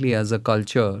fundamentally as a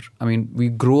culture, I mean, we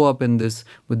grow up in this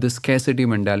with this scarcity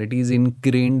mentality is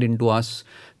ingrained into us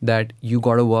that you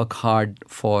got to work hard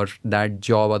for that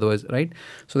job otherwise, right?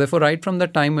 So therefore, right from the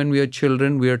time when we are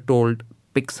children, we are told,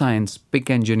 pick science, pick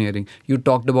engineering. You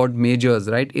talked about majors,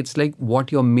 right? It's like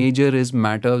what your major is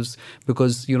matters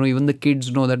because, even the kids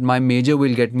know that my major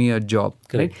will get me a job,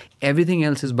 Correct. right? Everything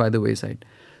else is by the wayside.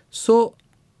 So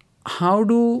how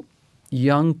do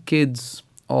young kids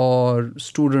or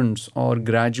students or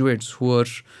graduates who are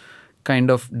kind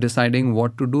of deciding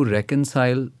what to do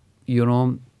reconcile,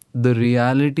 the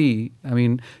reality? I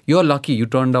mean, you're lucky. You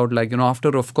turned out like, after,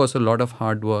 of course, a lot of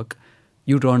hard work,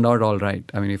 you turned out all right.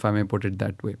 I mean, if I may put it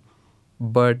that way.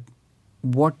 But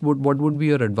what would be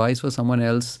your advice for someone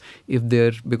else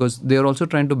because they're also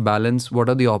trying to balance what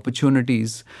are the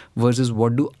opportunities versus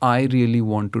what do I really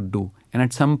want to do? And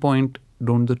at some point,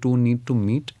 don't the two need to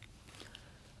meet?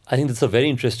 I think that's a very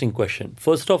interesting question.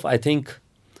 First off, I think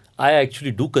I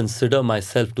actually do consider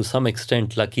myself to some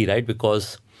extent lucky, right?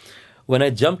 Because when I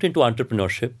jumped into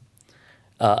entrepreneurship,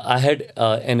 I had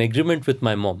an agreement with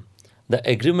my mom. The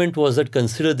agreement was that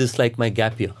consider this like my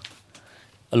gap year.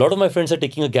 A lot of my friends are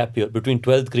taking a gap year between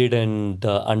 12th grade and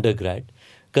undergrad.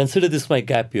 Consider this my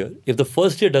gap year. If the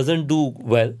first year doesn't do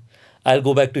well, I'll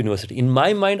go back to university. In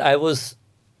my mind, I was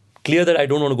clear that I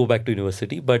don't want to go back to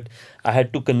university, but I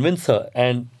had to convince her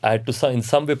and I had to in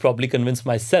some way probably convince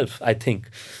myself, I think,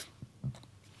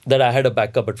 that I had a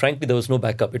backup. But frankly, there was no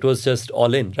backup. It was just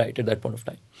all in, right, at that point of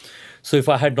time. So if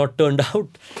I had not turned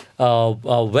out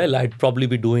well, I'd probably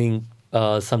be doing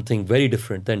something very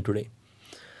different than today.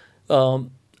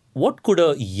 What could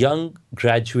a young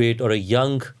graduate or a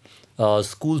young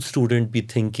school student be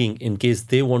thinking in case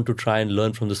they want to try and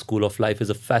learn from the school of life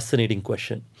is a fascinating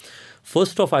question.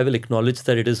 First off, I will acknowledge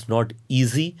that it is not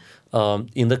easy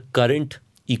in the current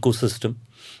ecosystem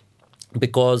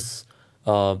because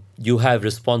you have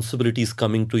responsibilities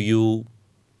coming to you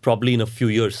probably in a few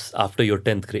years after your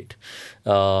 10th grade.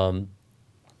 Um,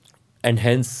 and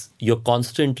hence you're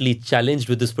constantly challenged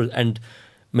with this. And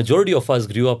majority of us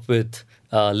grew up with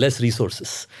less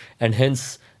resources. And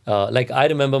hence, like I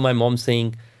remember my mom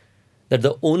saying that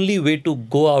the only way to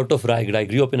go out of Raigad, I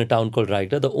grew up in a town called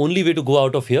Raigad, the only way to go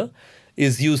out of here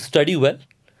is you study well,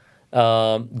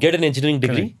 get an engineering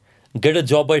degree, get a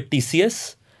job at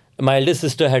TCS. My eldest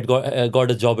sister had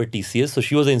got a job at TCS, so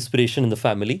she was an inspiration in the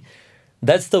family.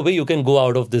 That's the way you can go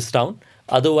out of this town.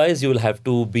 Otherwise, you will have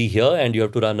to be here and you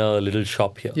have to run a little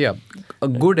shop here. Yeah, a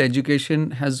good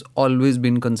education has always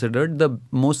been considered the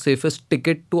most safest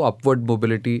ticket to upward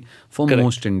mobility for Correct.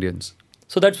 most Indians.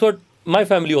 So that's what my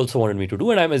family also wanted me to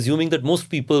do. And I'm assuming that most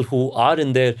people who are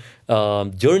in their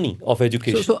journey of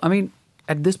education. So, I mean,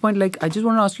 at this point, like, I just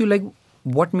want to ask you, like,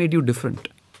 what made you different?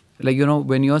 Like, you know,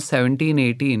 when you're 17,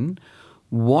 18,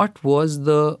 what was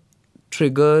the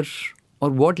trigger or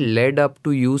what led up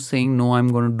to you saying, no, I'm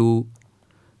going to do,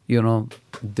 you know,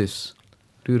 this?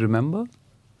 Do you remember?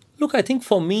 Look, I think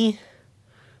for me,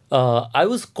 I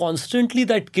was constantly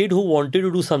that kid who wanted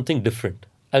to do something different.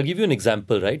 I'll give you an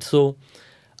example, right? So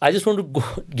I just want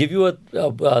to give you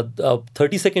a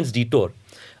 30 seconds detour.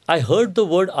 I heard the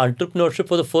word entrepreneurship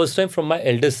for the first time from my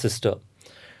eldest sister.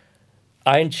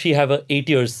 I and she have a 8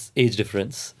 years age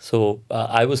difference. So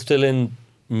I was still in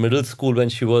middle school when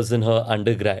she was in her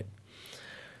undergrad.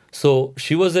 So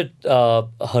she was at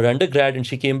her undergrad and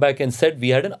she came back and said, we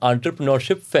had an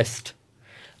entrepreneurship fest.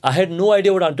 I had no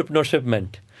idea what entrepreneurship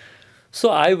meant. So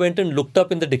I went and looked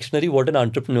up in the dictionary what an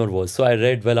entrepreneur was. So I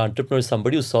read, well, entrepreneur is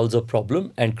somebody who solves a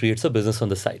problem and creates a business on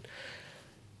the side.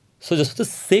 So just for the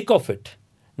sake of it,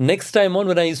 next time on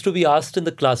when I used to be asked in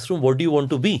the classroom, what do you want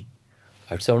to be?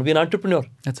 I'd say I want to be an entrepreneur.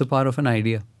 That's a part of an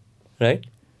idea. Right?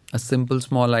 A simple,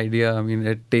 small idea. I mean,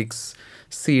 it takes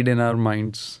seed in our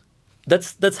minds.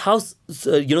 That's how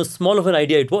small of an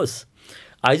idea it was.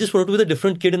 I just wanted to be the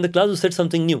different kid in the class who said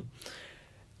something new.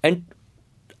 And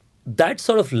that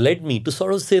sort of led me to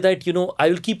sort of say that, I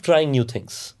will keep trying new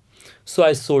things. So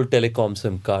I sold telecom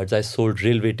SIM cards, I sold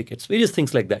railway tickets, various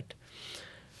things like that.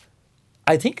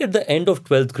 I think at the end of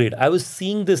 12th grade, I was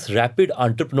seeing this rapid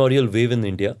entrepreneurial wave in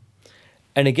India.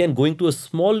 And again, going to a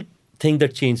small thing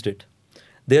that changed it.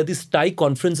 There are these Thai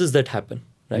conferences that happen.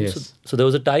 Right? Yes. So there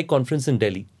was a Thai conference in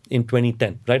Delhi in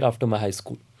 2010, right after my high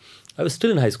school. I was still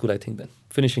in high school, I think then,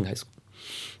 finishing high school.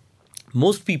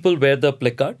 Most people wear the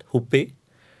placard who pay.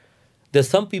 There's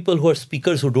some people who are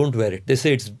speakers who don't wear it. They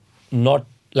say it's not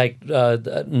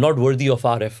not worthy of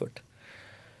our effort.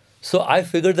 So I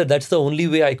figured that that's the only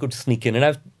way I could sneak in. And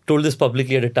I've told this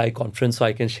publicly at a Thai conference, so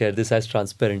I can share this as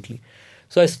transparently.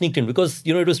 So I sneaked in because,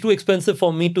 it was too expensive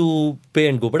for me to pay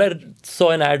and go. But I saw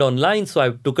an ad online, so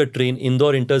I took a train,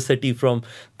 Indore Intercity from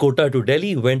Kota to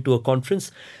Delhi, went to a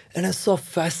conference, and I saw a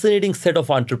fascinating set of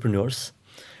entrepreneurs.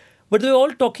 But they were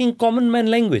all talking common man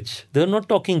language. They were not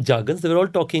talking jargons. They were all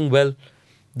talking, well,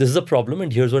 this is a problem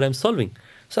and here's what I'm solving.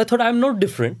 So I thought I'm not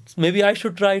different. Maybe I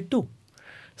should try it too.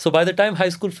 So by the time high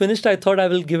school finished, I thought I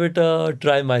will give it a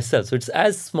try myself. So it's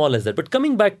as small as that. But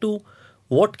coming back to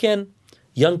what can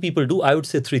young people do, I would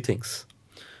say 3 things.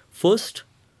 First,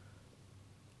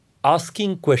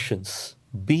 asking questions,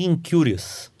 being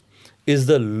curious is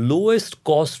the lowest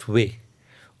cost way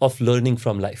of learning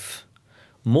from life.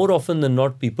 More often than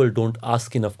not, people don't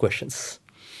ask enough questions.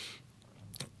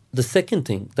 The second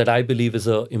thing that I believe is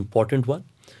an important one,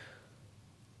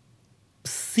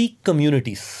 seek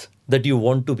communities that you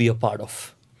want to be a part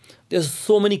of. There's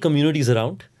so many communities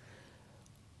around.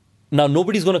 Now,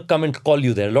 nobody's going to come and call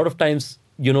you there. A lot of times,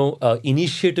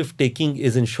 initiative taking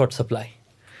is in short supply.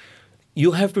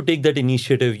 You have to take that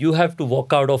initiative. You have to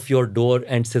walk out of your door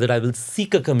and say that I will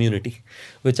seek a community,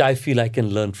 which I feel I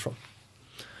can learn from.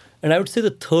 And I would say the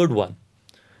third one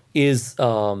is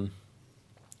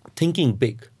thinking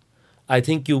big. I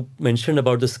think you mentioned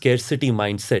about the scarcity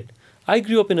mindset. I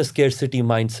grew up in a scarcity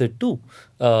mindset too.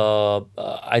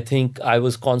 I think I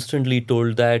was constantly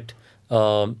told that,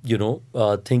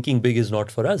 thinking big is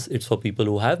not for us. It's for people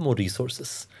who have more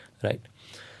resources, right?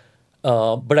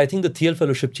 But I think the TL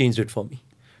Fellowship changed it for me.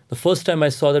 The first time I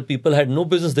saw that people had no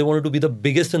business, they wanted to be the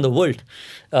biggest in the world.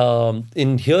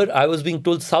 In here, I was being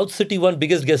told South City, one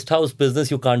biggest guest house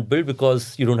business you can't build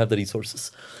because you don't have the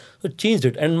resources. So it changed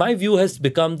it. And my view has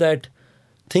become that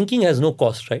thinking has no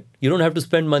cost, right? You don't have to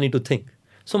spend money to think.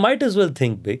 So might as well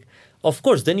think big. Of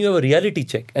course, then you have a reality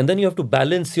check. And then you have to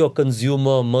balance your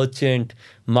consumer, merchant,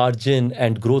 margin,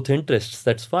 and growth interests.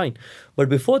 That's fine. But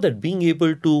before that, being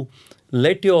able to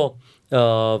let your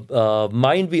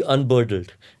mind be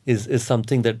unburdened is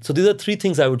something that... So these are 3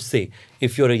 things I would say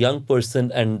if you're a young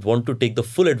person and want to take the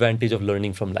full advantage of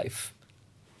learning from life.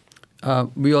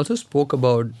 We also spoke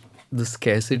about the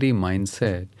scarcity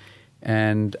mindset,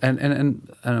 and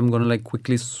I'm gonna like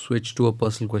quickly switch to a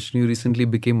personal question. You recently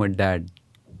became a dad.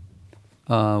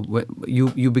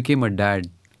 You became a dad.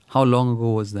 How long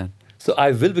ago was that? So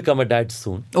I will become a dad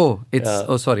soon. Oh, it's Uh,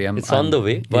 oh sorry, it's on I'm the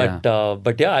way, yeah.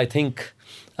 but yeah, I think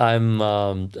I'm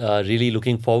really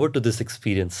looking forward to this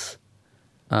experience.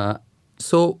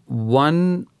 So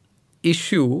one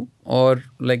issue or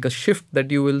like a shift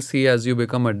that you will see as you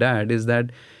become a dad is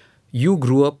that you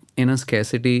grew up in a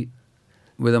scarcity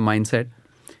with a mindset,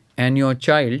 and your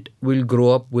child will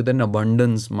grow up with an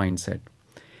abundance mindset.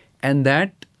 And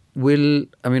that will,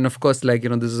 I mean, of course, like,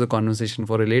 this is a conversation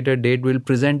for a later date, will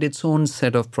present its own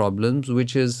set of problems,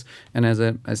 which is, and I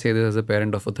say this as a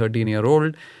parent of a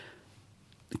 13-year-old,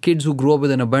 kids who grow up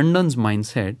with an abundance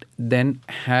mindset then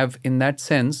have, in that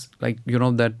sense, like,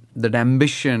 that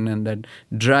ambition and that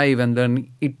drive, and then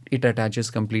it attaches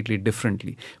completely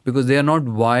differently, because they are not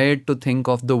wired to think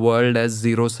of the world as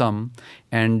zero sum,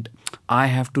 and I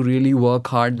have to really work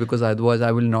hard because otherwise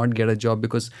I will not get a job,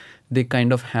 because they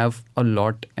kind of have a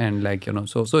lot, and like,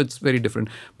 so it's very different.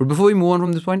 But before we move on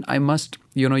from this point, I must,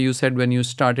 you said when you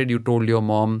started, you told your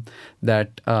mom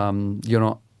that I'm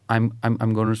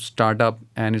going to start up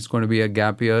and it's going to be a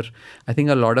gap year. I think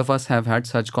a lot of us have had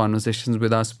such conversations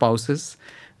with our spouses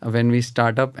when we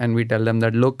start up, and we tell them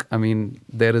that, look, I mean,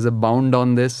 there is a bound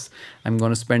on this. I'm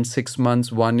going to spend 6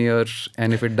 months, 1 year,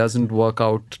 and if it doesn't work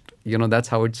out, that's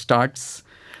how it starts.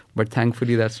 But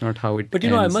thankfully, that's not how it But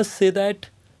I ends. must say that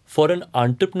for an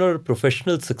entrepreneur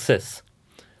professional success,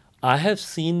 I have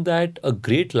seen that a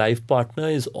great life partner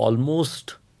is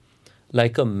almost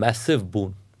like a massive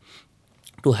boon.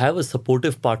 To have a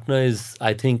supportive partner is,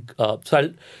 I think,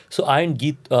 so I and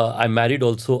Geet, I married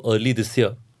also early this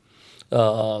year.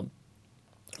 Uh,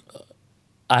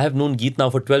 I have known Geet now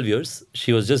for 12 years.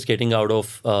 She was just getting out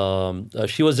of,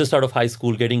 she was just out of high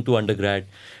school, getting to undergrad.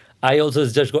 I also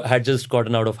had just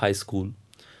gotten out of high school.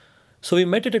 So we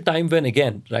met at a time when,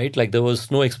 again, right, like there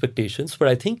was no expectations. But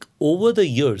I think over the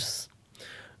years,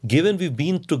 given we've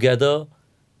been together,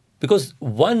 because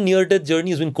one near death journey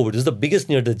has been COVID. This is the biggest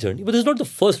near death journey, but this is not the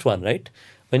first one, right?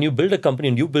 When you build a company,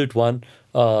 and you built one,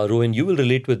 Rowan, you will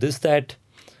relate with this, that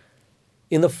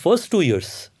in the first 2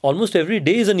 years, almost every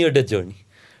day is a near death journey,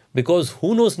 because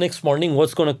who knows next morning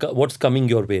what's coming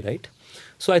your way, right?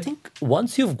 So I think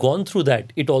once you've gone through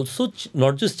that, it also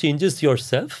not just changes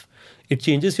yourself, it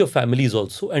changes your families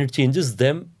also, and it changes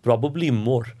them probably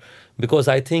more, because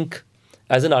I think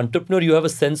as an entrepreneur you have a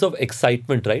sense of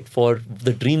excitement, right, for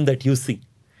the dream that you see.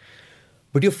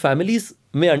 But your families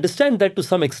may understand that to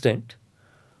some extent,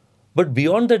 but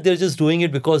beyond that, they're just doing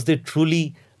it because they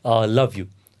truly love you,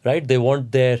 right? They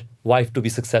want their wife to be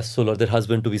successful or their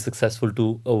husband to be successful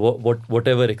to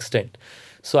whatever extent.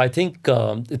 So I think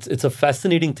it's a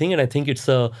fascinating thing, and I think it's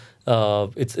a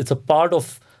part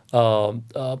of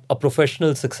a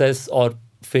professional success or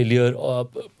failure,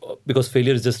 because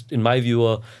failure is just, in my view,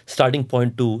 a starting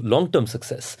point to long-term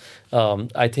success.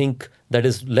 I think that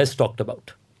is less talked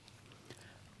about.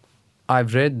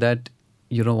 I've read that,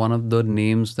 one of the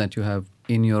names that you have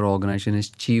in your organization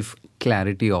is Chief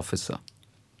Clarity Officer.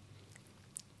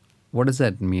 What does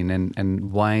that mean?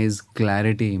 And why is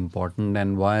clarity important?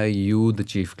 And why are you the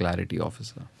Chief Clarity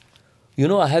Officer?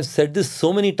 I have said this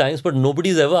so many times, but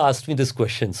nobody's ever asked me this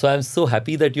question. So I'm so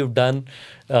happy that you've done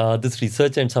this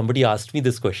research and somebody asked me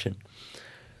this question.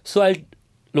 So I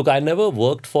never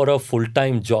worked for a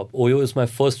full-time job. OYO is my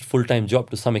first full-time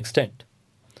job to some extent.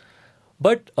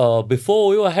 But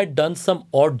before OYO, I had done some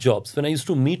odd jobs when I used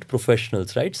to meet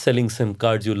professionals, right? Selling SIM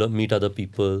cards, you meet other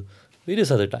people, various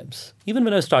other times. Even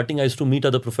when I was starting, I used to meet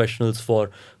other professionals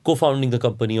for co-founding the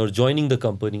company or joining the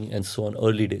company and so on,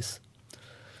 early days.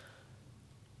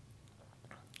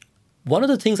 One of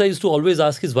the things I used to always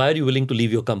ask is, why are you willing to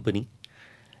leave your company?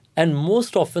 And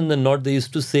most often than not, they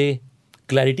used to say,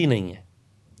 clarity nahi hai.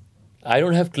 I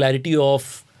don't have clarity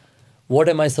of what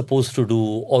am I supposed to do,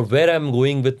 or where I'm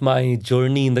going with my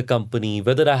journey in the company,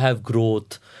 whether I have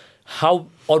growth, how,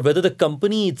 or whether the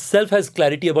company itself has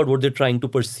clarity about what they're trying to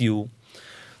pursue.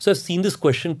 So I've seen this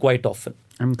question quite often.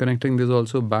 I'm connecting this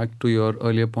also back to your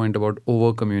earlier point about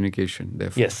over communication,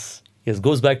 therefore. Yes,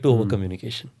 goes back to over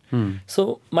communication.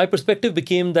 So my perspective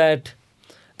became that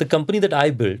the company that I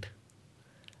built,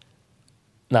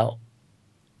 now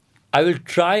I will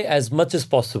try as much as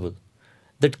possible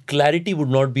that clarity would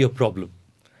not be a problem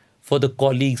for the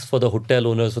colleagues, for the hotel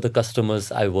owners, for the customers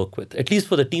I work with, at least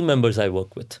for the team members I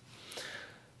work with.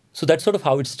 So that's sort of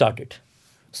how it started.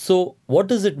 So what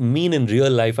does it mean in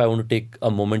real life? I want to take a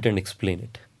moment and explain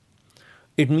it.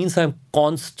 It means I'm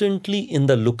constantly in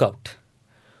the lookout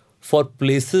for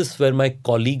places where my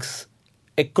colleagues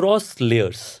across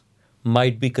layers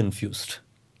might be confused.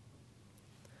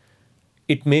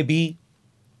 It may be,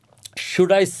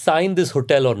 should I sign this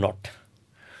hotel or not?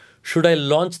 Should I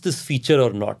launch this feature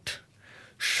or not?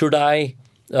 Should I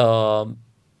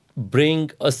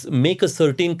make a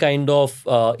certain kind of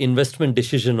investment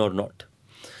decision or not?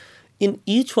 In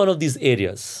each one of these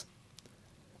areas,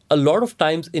 a lot of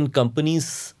times in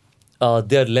companies,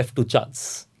 they are left to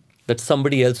chance that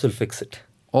somebody else will fix it.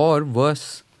 Or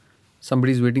worse,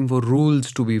 somebody's waiting for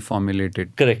rules to be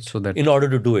formulated. Correct. So that in order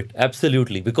to do it,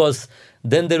 absolutely. Because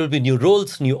then there will be new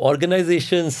roles, new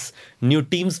organizations, new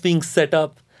teams being set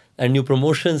up, and new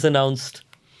promotions announced.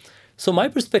 So my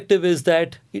perspective is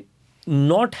that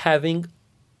not having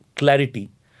clarity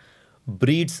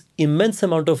breeds immense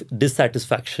amount of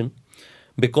dissatisfaction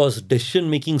because decision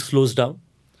making slows down.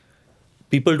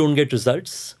 People don't get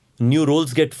results. New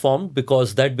roles get formed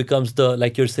because that becomes the,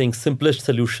 like you're saying, simplest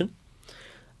solution.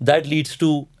 That leads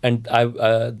to, and I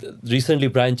recently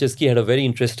Brian Chesky had a very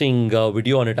interesting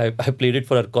video on it. I played it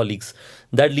for our colleagues.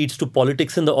 That leads to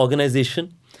politics in the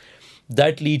organization.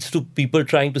 That leads to people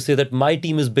trying to say that my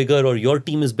team is bigger or your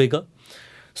team is bigger.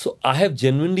 So I have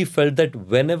genuinely felt that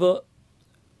whenever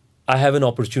I have an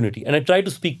opportunity, and I try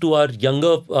to speak to our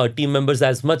younger team members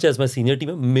as much as my senior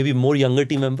team, maybe more younger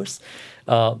team members.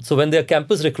 So when they are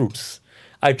campus recruits,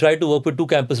 I try to work with 2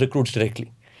 campus recruits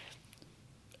directly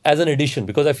as an addition,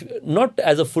 because not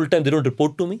as a full-time, they don't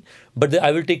report to me, but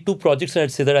I will take 2 projects and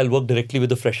I'd say that I'll work directly with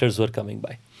the freshers who are coming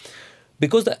by.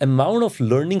 Because the amount of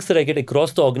learnings that I get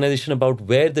across the organization about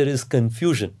where there is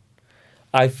confusion,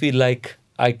 I feel like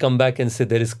I come back and say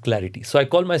there is clarity. So I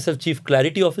call myself Chief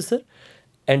Clarity Officer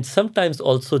and sometimes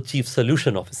also Chief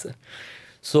Solution Officer.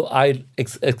 So I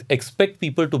expect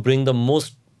people to bring the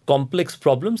most complex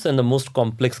problems and the most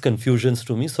complex confusions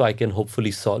to me so I can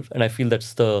hopefully solve. And I feel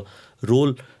that's the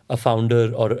role a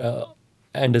founder or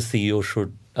and a CEO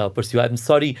should pursue. I'm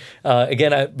sorry,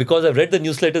 again, because I've read the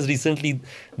newsletters recently,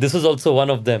 this was also one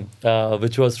of them,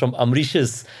 which was from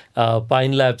Amrish's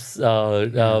Pine Labs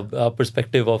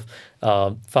perspective of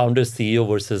founder, CEO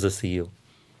versus a CEO.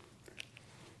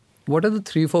 what are the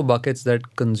 3-4 buckets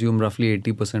that consume roughly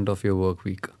 80% of your work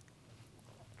week?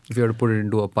 If you were to put it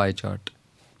into a pie chart.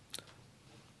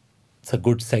 It's a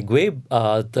good segue.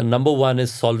 The number one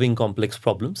is solving complex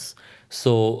problems.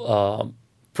 So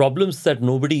problems that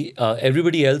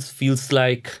everybody else feels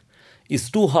like is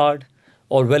too hard,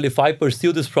 or well, if I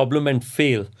pursue this problem and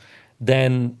fail,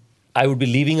 then I would be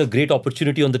leaving a great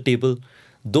opportunity on the table.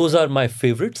 Those are my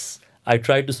favorites. I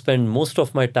try to spend most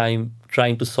of my time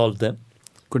trying to solve them.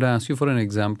 Could I ask you for an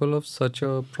example of such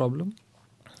a problem?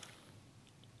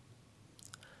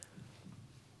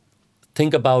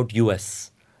 Think about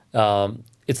US.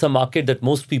 It's a market that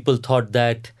most people thought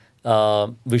that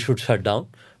we should shut down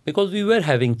because we were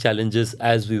having challenges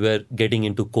as we were getting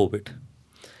into COVID.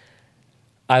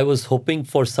 I was hoping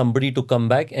for somebody to come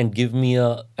back and give me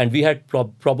and we had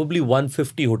probably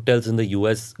 150 hotels in the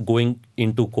US going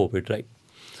into COVID, right?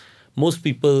 Most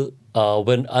people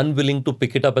were unwilling to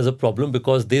pick it up as a problem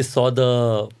because they saw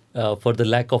for the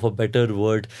lack of a better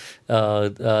word,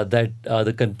 that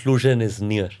the conclusion is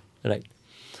near, right?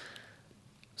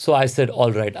 So I said,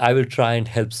 all right, I will try and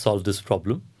help solve this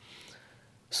problem.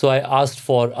 So I asked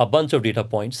for a bunch of data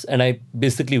points and I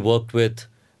basically worked with,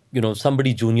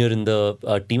 somebody junior in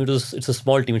the team. It's a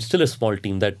small team. It's still a small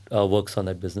team that works on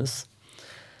that business.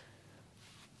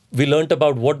 We learned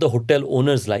about what the hotel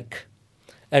owners like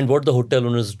and what the hotel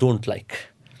owners don't like.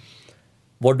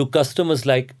 What do customers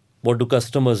like? What do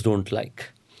customers don't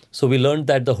like? So we learned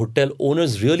that the hotel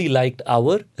owners really liked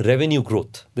our revenue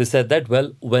growth. They said that,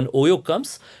 well, when OYO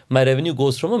comes, my revenue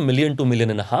goes from $1 million to $1.5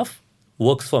 million.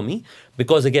 Works for me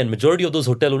because, again, majority of those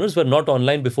hotel owners were not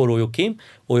online before OYO came.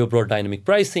 OYO brought dynamic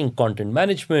pricing, content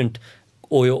management,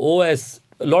 OYO OS,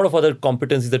 a lot of other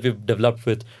competencies that we've developed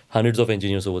with hundreds of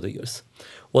engineers over the years.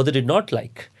 What they did not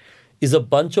like is a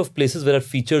bunch of places where our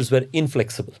features were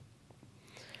inflexible.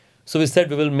 So we said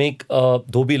we will make a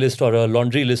Dhobi list or a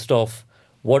laundry list of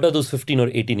what are those 15 or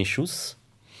 18 issues.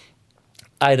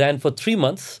 I ran for 3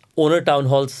 months owner town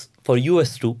halls for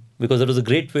US too, because that was a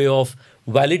great way of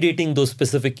validating those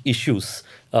specific issues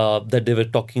that they were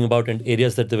talking about and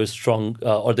areas that they were strong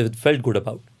or they felt good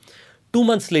about. 2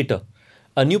 months later,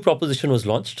 a new proposition was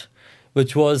launched,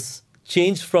 which was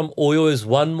changed from OYO is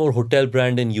one more hotel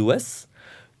brand in US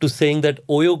to saying that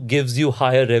OYO gives you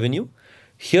higher revenue.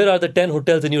 Here are the 10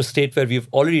 hotels in your state where we've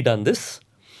already done this.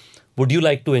 Would you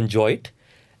like to enjoy it?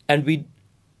 And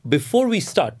before we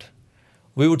start,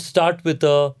 we would start with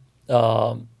a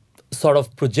sort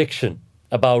of projection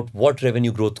about what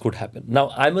revenue growth could happen.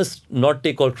 Now, I must not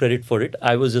take all credit for it.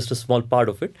 I was just a small part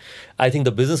of it. I think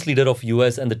the business leader of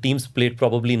US and the teams played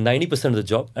probably 90% of the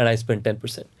job, and I spent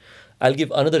 10%. I'll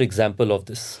give another example of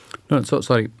this. No, so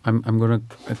sorry, I'm going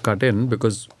to cut in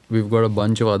because we've got a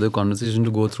bunch of other conversations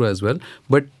to go through as well.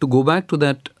 But to go back to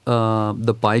that,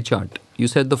 the pie chart, you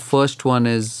said the first one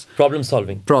is Problem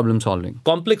solving. problem solving.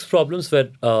 Complex problems where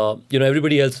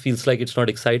everybody else feels like it's not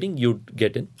exciting, you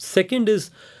get in. Second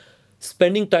is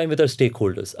spending time with our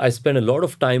stakeholders. I spend a lot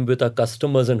of time with our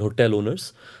customers and hotel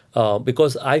owners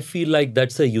because I feel like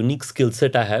that's a unique skill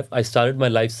set I have. I started my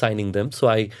life signing them, so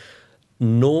I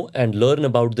know and learn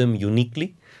about them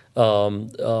uniquely.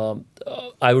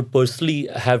 I would personally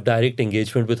have direct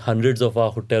engagement with hundreds of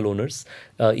our hotel owners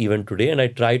even today, and I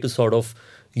try to sort of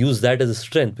use that as a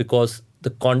strength because the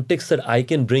context that I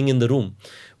can bring in the room,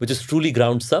 which is truly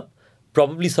grounds up,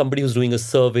 probably somebody who's doing a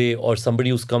survey or somebody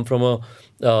who's come from a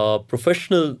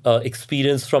professional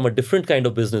experience from a different kind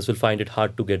of business will find it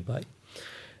hard to get by.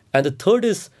 And the third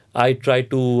is I try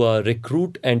to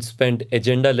recruit and spend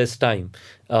agenda-less time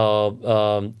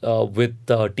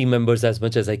with team members as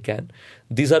much as I can.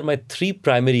 These are my three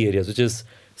primary areas, which is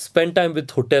spend time with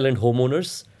hotel and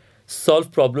homeowners,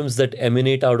 solve problems that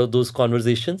emanate out of those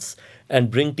conversations, and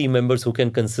bring team members who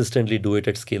can consistently do it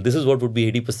at scale. This is what would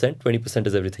be 80%, 20%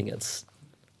 is everything else.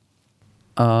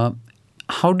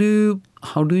 How do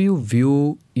you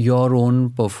view your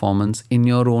own performance in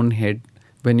your own head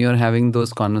when you're having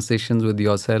those conversations with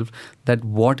yourself, that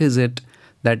what is it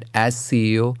that as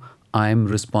CEO I'm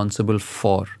responsible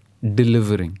for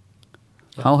delivering?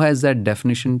 Yeah. How has that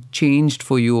definition changed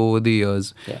for you over the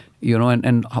years? Yeah.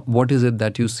 And what is it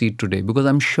that you see today? Because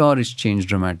I'm sure it's changed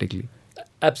dramatically.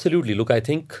 Absolutely. Look, I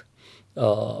think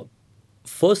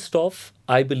first off,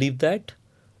 I believe that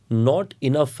not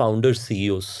enough founders,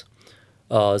 CEOs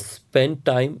spend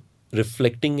time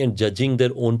reflecting and judging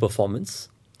their own performance.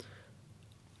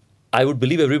 I would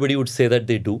believe everybody would say that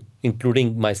they do,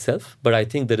 including myself, but I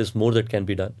think there is more that can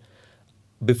be done.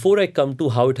 Before I come to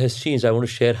how it has changed, I want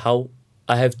to share how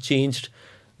I have changed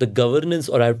the governance,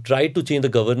 or I've tried to change the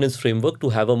governance framework to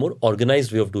have a more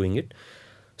organized way of doing it.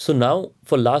 So now,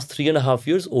 for last 3.5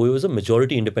 years, OYO is a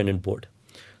majority independent board.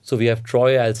 So we have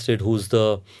Troy Alstead, who's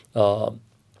the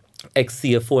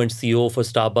ex-CFO and CEO for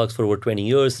Starbucks for over 20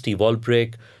 years, Steve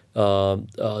Albrecht,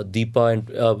 Deepa and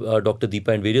Dr. Deepa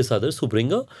and various others who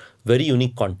bring a very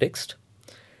unique context.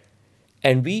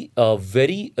 And we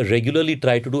very regularly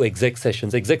try to do exec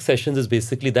sessions. Exec sessions is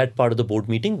basically that part of the board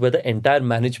meeting where the entire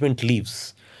management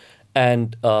leaves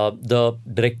and the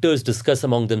directors discuss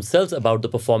among themselves about the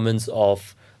performance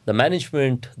of the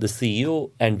management, the CEO,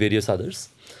 and various others.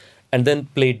 And then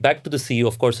play it back to the CEO,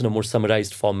 of course, in a more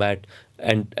summarized format.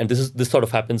 And this sort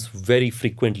of happens very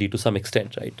frequently to some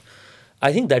extent, right?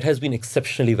 I think that has been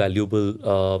exceptionally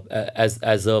valuable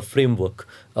as a framework.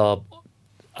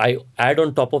 I add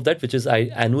on top of that, which is I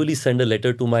annually send a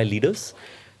letter to my leaders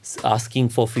asking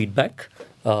for feedback.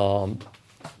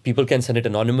 People can send it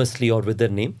anonymously or with their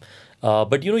name.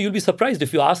 But you'll be surprised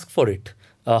if you ask for it.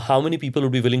 How many people will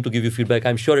be willing to give you feedback?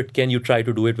 I'm sure it can. You try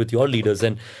to do it with your leaders.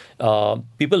 And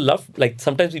people love, like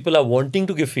sometimes people are wanting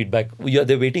to give feedback.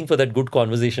 They're waiting for that good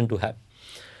conversation to have.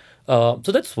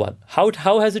 So that's one.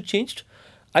 How has it changed?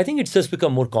 I think it's just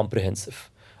become more comprehensive.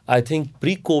 I think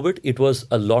pre-COVID, it was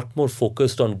a lot more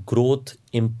focused on growth,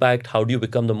 impact. How do you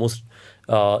become the most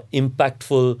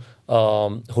impactful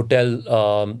hotel,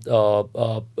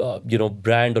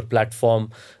 brand or platform?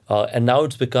 And now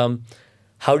it's become,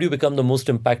 how do you become the most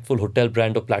impactful hotel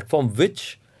brand or platform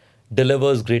which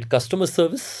delivers great customer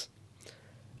service?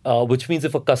 Which means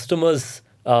if a customer's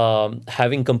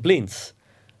having complaints,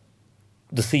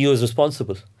 the CEO is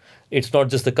responsible. It's not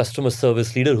just the customer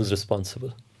service leader who's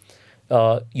responsible.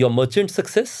 Your merchant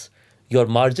success, your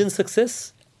margin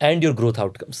success, and your growth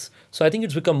outcomes. So I think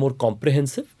it's become more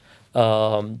comprehensive,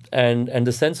 and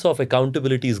the sense of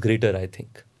accountability is greater, I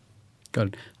think. Got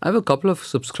it. I have a couple of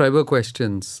subscriber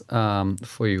questions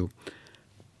for you.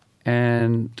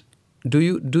 And do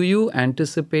you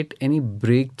anticipate any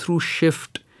breakthrough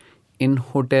shift in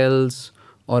hotels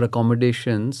or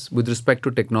accommodations with respect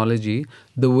to technology,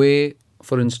 the way,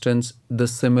 for instance, the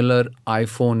similar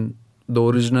iPhone, the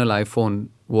original iPhone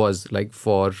was like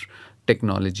for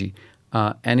technology?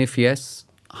 And if yes,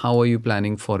 how are you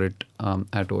planning for it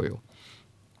at OYO?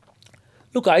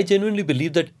 Look, I genuinely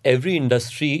believe that every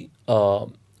industry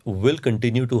will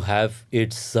continue to have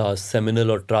its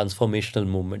seminal or transformational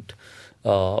moment.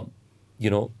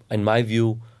 In my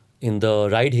view, in the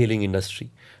ride-hailing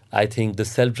industry, I think the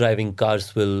self-driving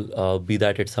cars will be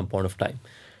that at some point of time.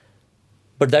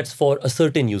 But that's for a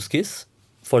certain use case.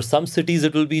 For some cities,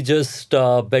 it will be just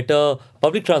better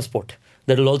public transport.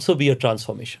 That will also be a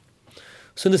transformation.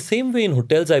 So, in the same way, in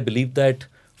hotels, I believe that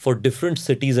for different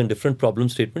cities and different problem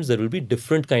statements, there will be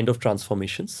different kind of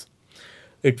transformations.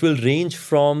 It will range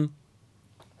from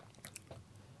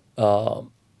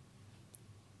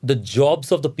the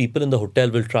jobs of the people in the hotel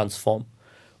will transform,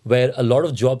 where a lot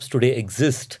of jobs today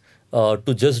exist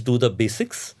to just do the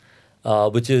basics,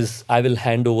 which is I will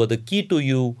hand over the key to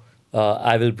you,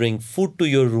 I will bring food to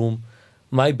your room.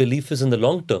 My belief is in the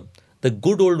long term, the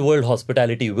good old world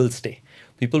hospitality will stay.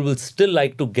 People will still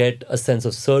like to get a sense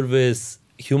of service,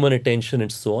 human attention,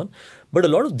 and so on. But a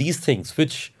lot of these things,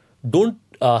 which don't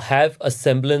have a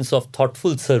semblance of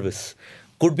thoughtful service,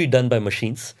 could be done by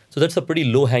machines. So that's a pretty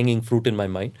low hanging fruit in my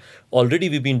mind. Already,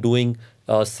 we've been doing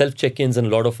self check ins in a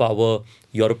lot of our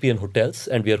European hotels,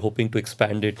 and we are hoping to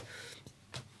expand it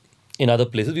in other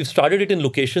places. We've started it in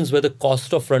locations where the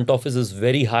cost of front office is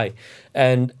very high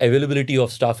and availability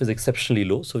of staff is exceptionally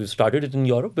low. So we've started it in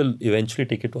Europe. We'll eventually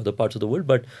take it to other parts of the world,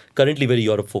 but currently very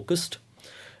Europe focused.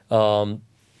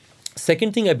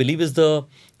 Second thing I believe is the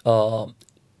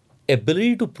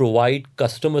ability to provide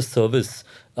customer service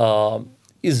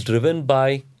is driven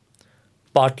by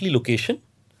partly location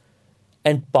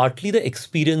and partly the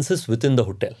experiences within the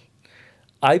hotel.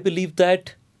 I believe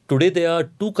that today there are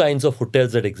two kinds of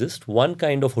hotels that exist. One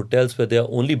kind of hotels where there are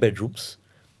only bedrooms,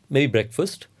 maybe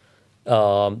breakfast,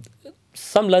 some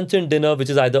lunch and dinner, which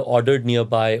is either ordered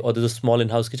nearby or there's a small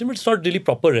in-house kitchen, but it's not really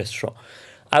proper restaurant.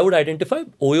 I would identify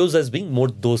OYOs as being more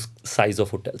those size of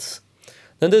hotels.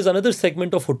 Then there's another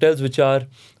segment of hotels which are,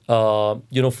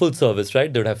 full service,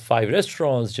 right? They would have 5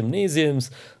 restaurants,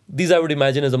 gymnasiums. These I would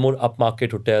imagine as a more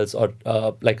upmarket hotels or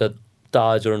like a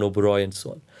Taj or an Oberoi and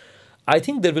so on. I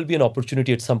think there will be an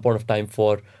opportunity at some point of time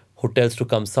for hotels to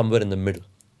come somewhere in the middle,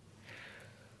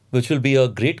 which will be a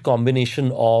great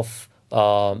combination of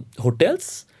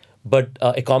hotels, but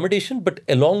accommodation, but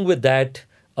along with that,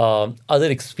 other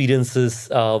experiences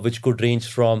which could range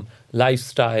from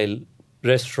lifestyle,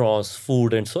 restaurants,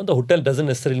 food, and so on. The hotel doesn't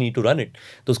necessarily need to run it.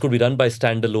 Those could be run by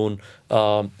standalone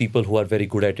people who are very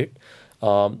good at it.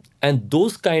 And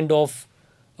those kind of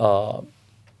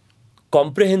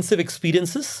comprehensive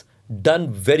experiences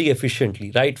done very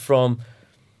efficiently, right from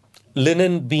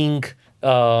linen being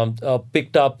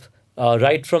picked up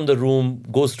right from the room,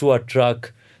 goes to a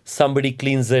truck, somebody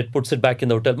cleans it, puts it back in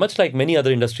the hotel, much like many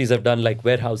other industries have done, like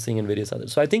warehousing and various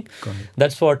others. So I think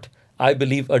that's what I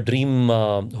believe a dream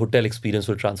hotel experience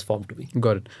will transform to be.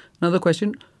 Got it. Another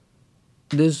question.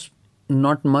 There's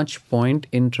not much point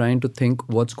in trying to think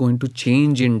what's going to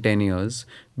change in 10 years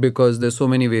because there's so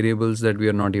many variables that we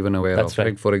are not even aware That's of. right.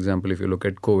 Like, for example, if you look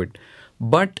at COVID.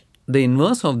 But the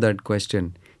inverse of that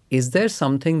question, is there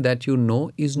something that you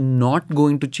know is not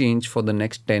going to change for the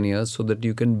next 10 years so that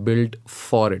you can build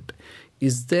for it?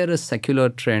 Is there a secular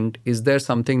trend? Is there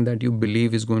something that you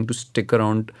believe is going to stick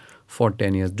around for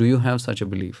 10 years? Do you have such a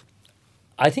belief?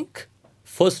 I think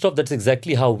first off, that's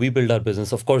exactly how we build our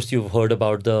business. Of course, you've heard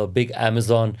about the big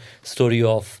Amazon story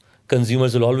of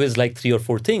consumers will always like 3 or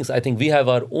 4 things. I think we have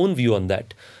our own view on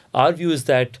that. Our view is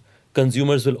that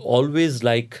consumers will always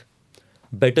like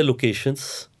better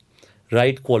locations,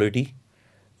 right quality,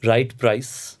 right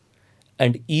price,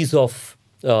 and ease of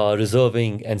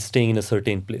reserving and staying in a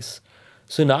certain place.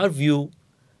 So, in our view,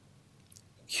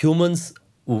 humans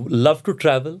love to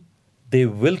travel. They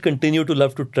will continue to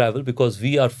love to travel because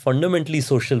we are fundamentally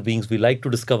social beings. We like to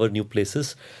discover new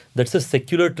places. That's a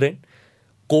secular trend.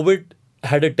 COVID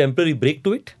had a temporary break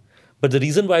to it. But the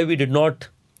reason why we did not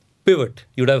pivot,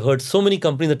 you would have heard so many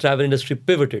companies in the travel industry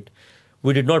pivoted.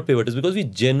 We did not pivot is because we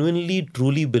genuinely,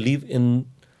 truly believe in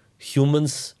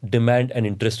humans' demand and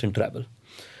interest in travel.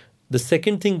 The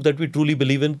second thing that we truly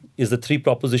believe in is the 3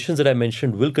 propositions that I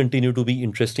mentioned will continue to be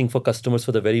interesting for customers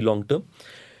for the very long term.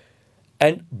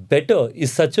 And better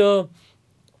is such a...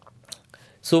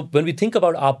 So when we think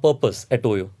about our purpose at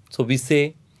OYO, so we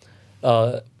say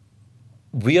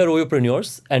we are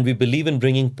OYOpreneurs and we believe in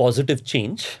bringing positive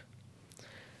change.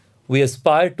 We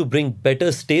aspire to bring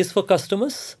better stays for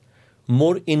customers,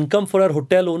 more income for our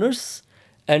hotel owners,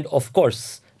 and of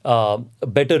course,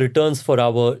 better returns for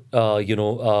our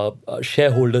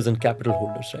shareholders and capital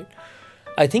holders, right?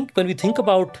 I think when we think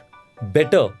about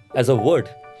better as a word,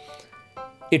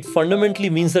 it fundamentally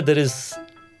means that there is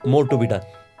more to be done.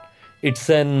 It's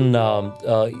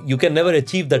you can never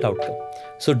achieve that outcome.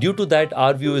 So due to that,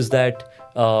 our view is that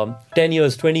 10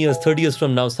 years, 20 years, 30 years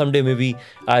from now, someday maybe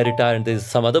I retire and there's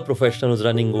some other professional who's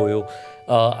running OYO.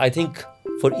 I think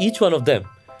for each one of them,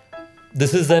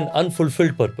 this is an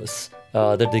unfulfilled purpose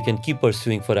that they can keep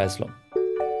pursuing for as long.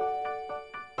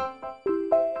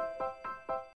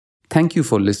 Thank you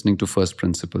for listening to First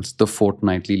Principles, the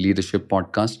fortnightly leadership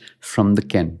podcast from the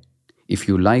Ken. If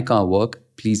you like our work,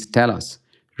 please tell us.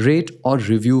 Rate or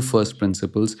review First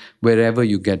Principles wherever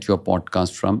you get your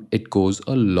podcast from. It goes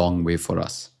a long way for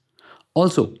us.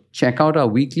 Also, check out our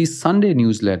weekly Sunday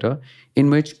newsletter in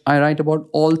which I write about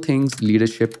all things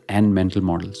leadership and mental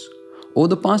models. Over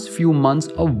the past few months,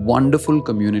 a wonderful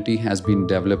community has been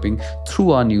developing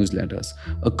through our newsletters.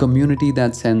 A community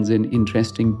that sends in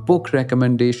interesting book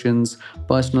recommendations,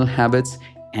 personal habits,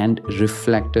 and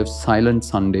reflective Silent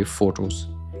Sunday photos.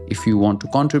 If you want to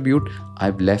contribute,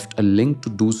 I've left a link to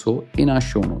do so in our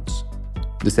show notes.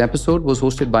 This episode was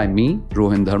hosted by me,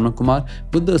 Rohin Dharmakumar,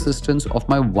 with the assistance of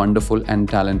my wonderful and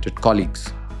talented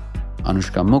colleagues.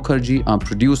 Anushka Mukherjee, our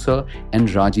producer, and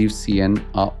Rajiv CN,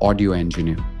 our audio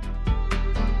engineer.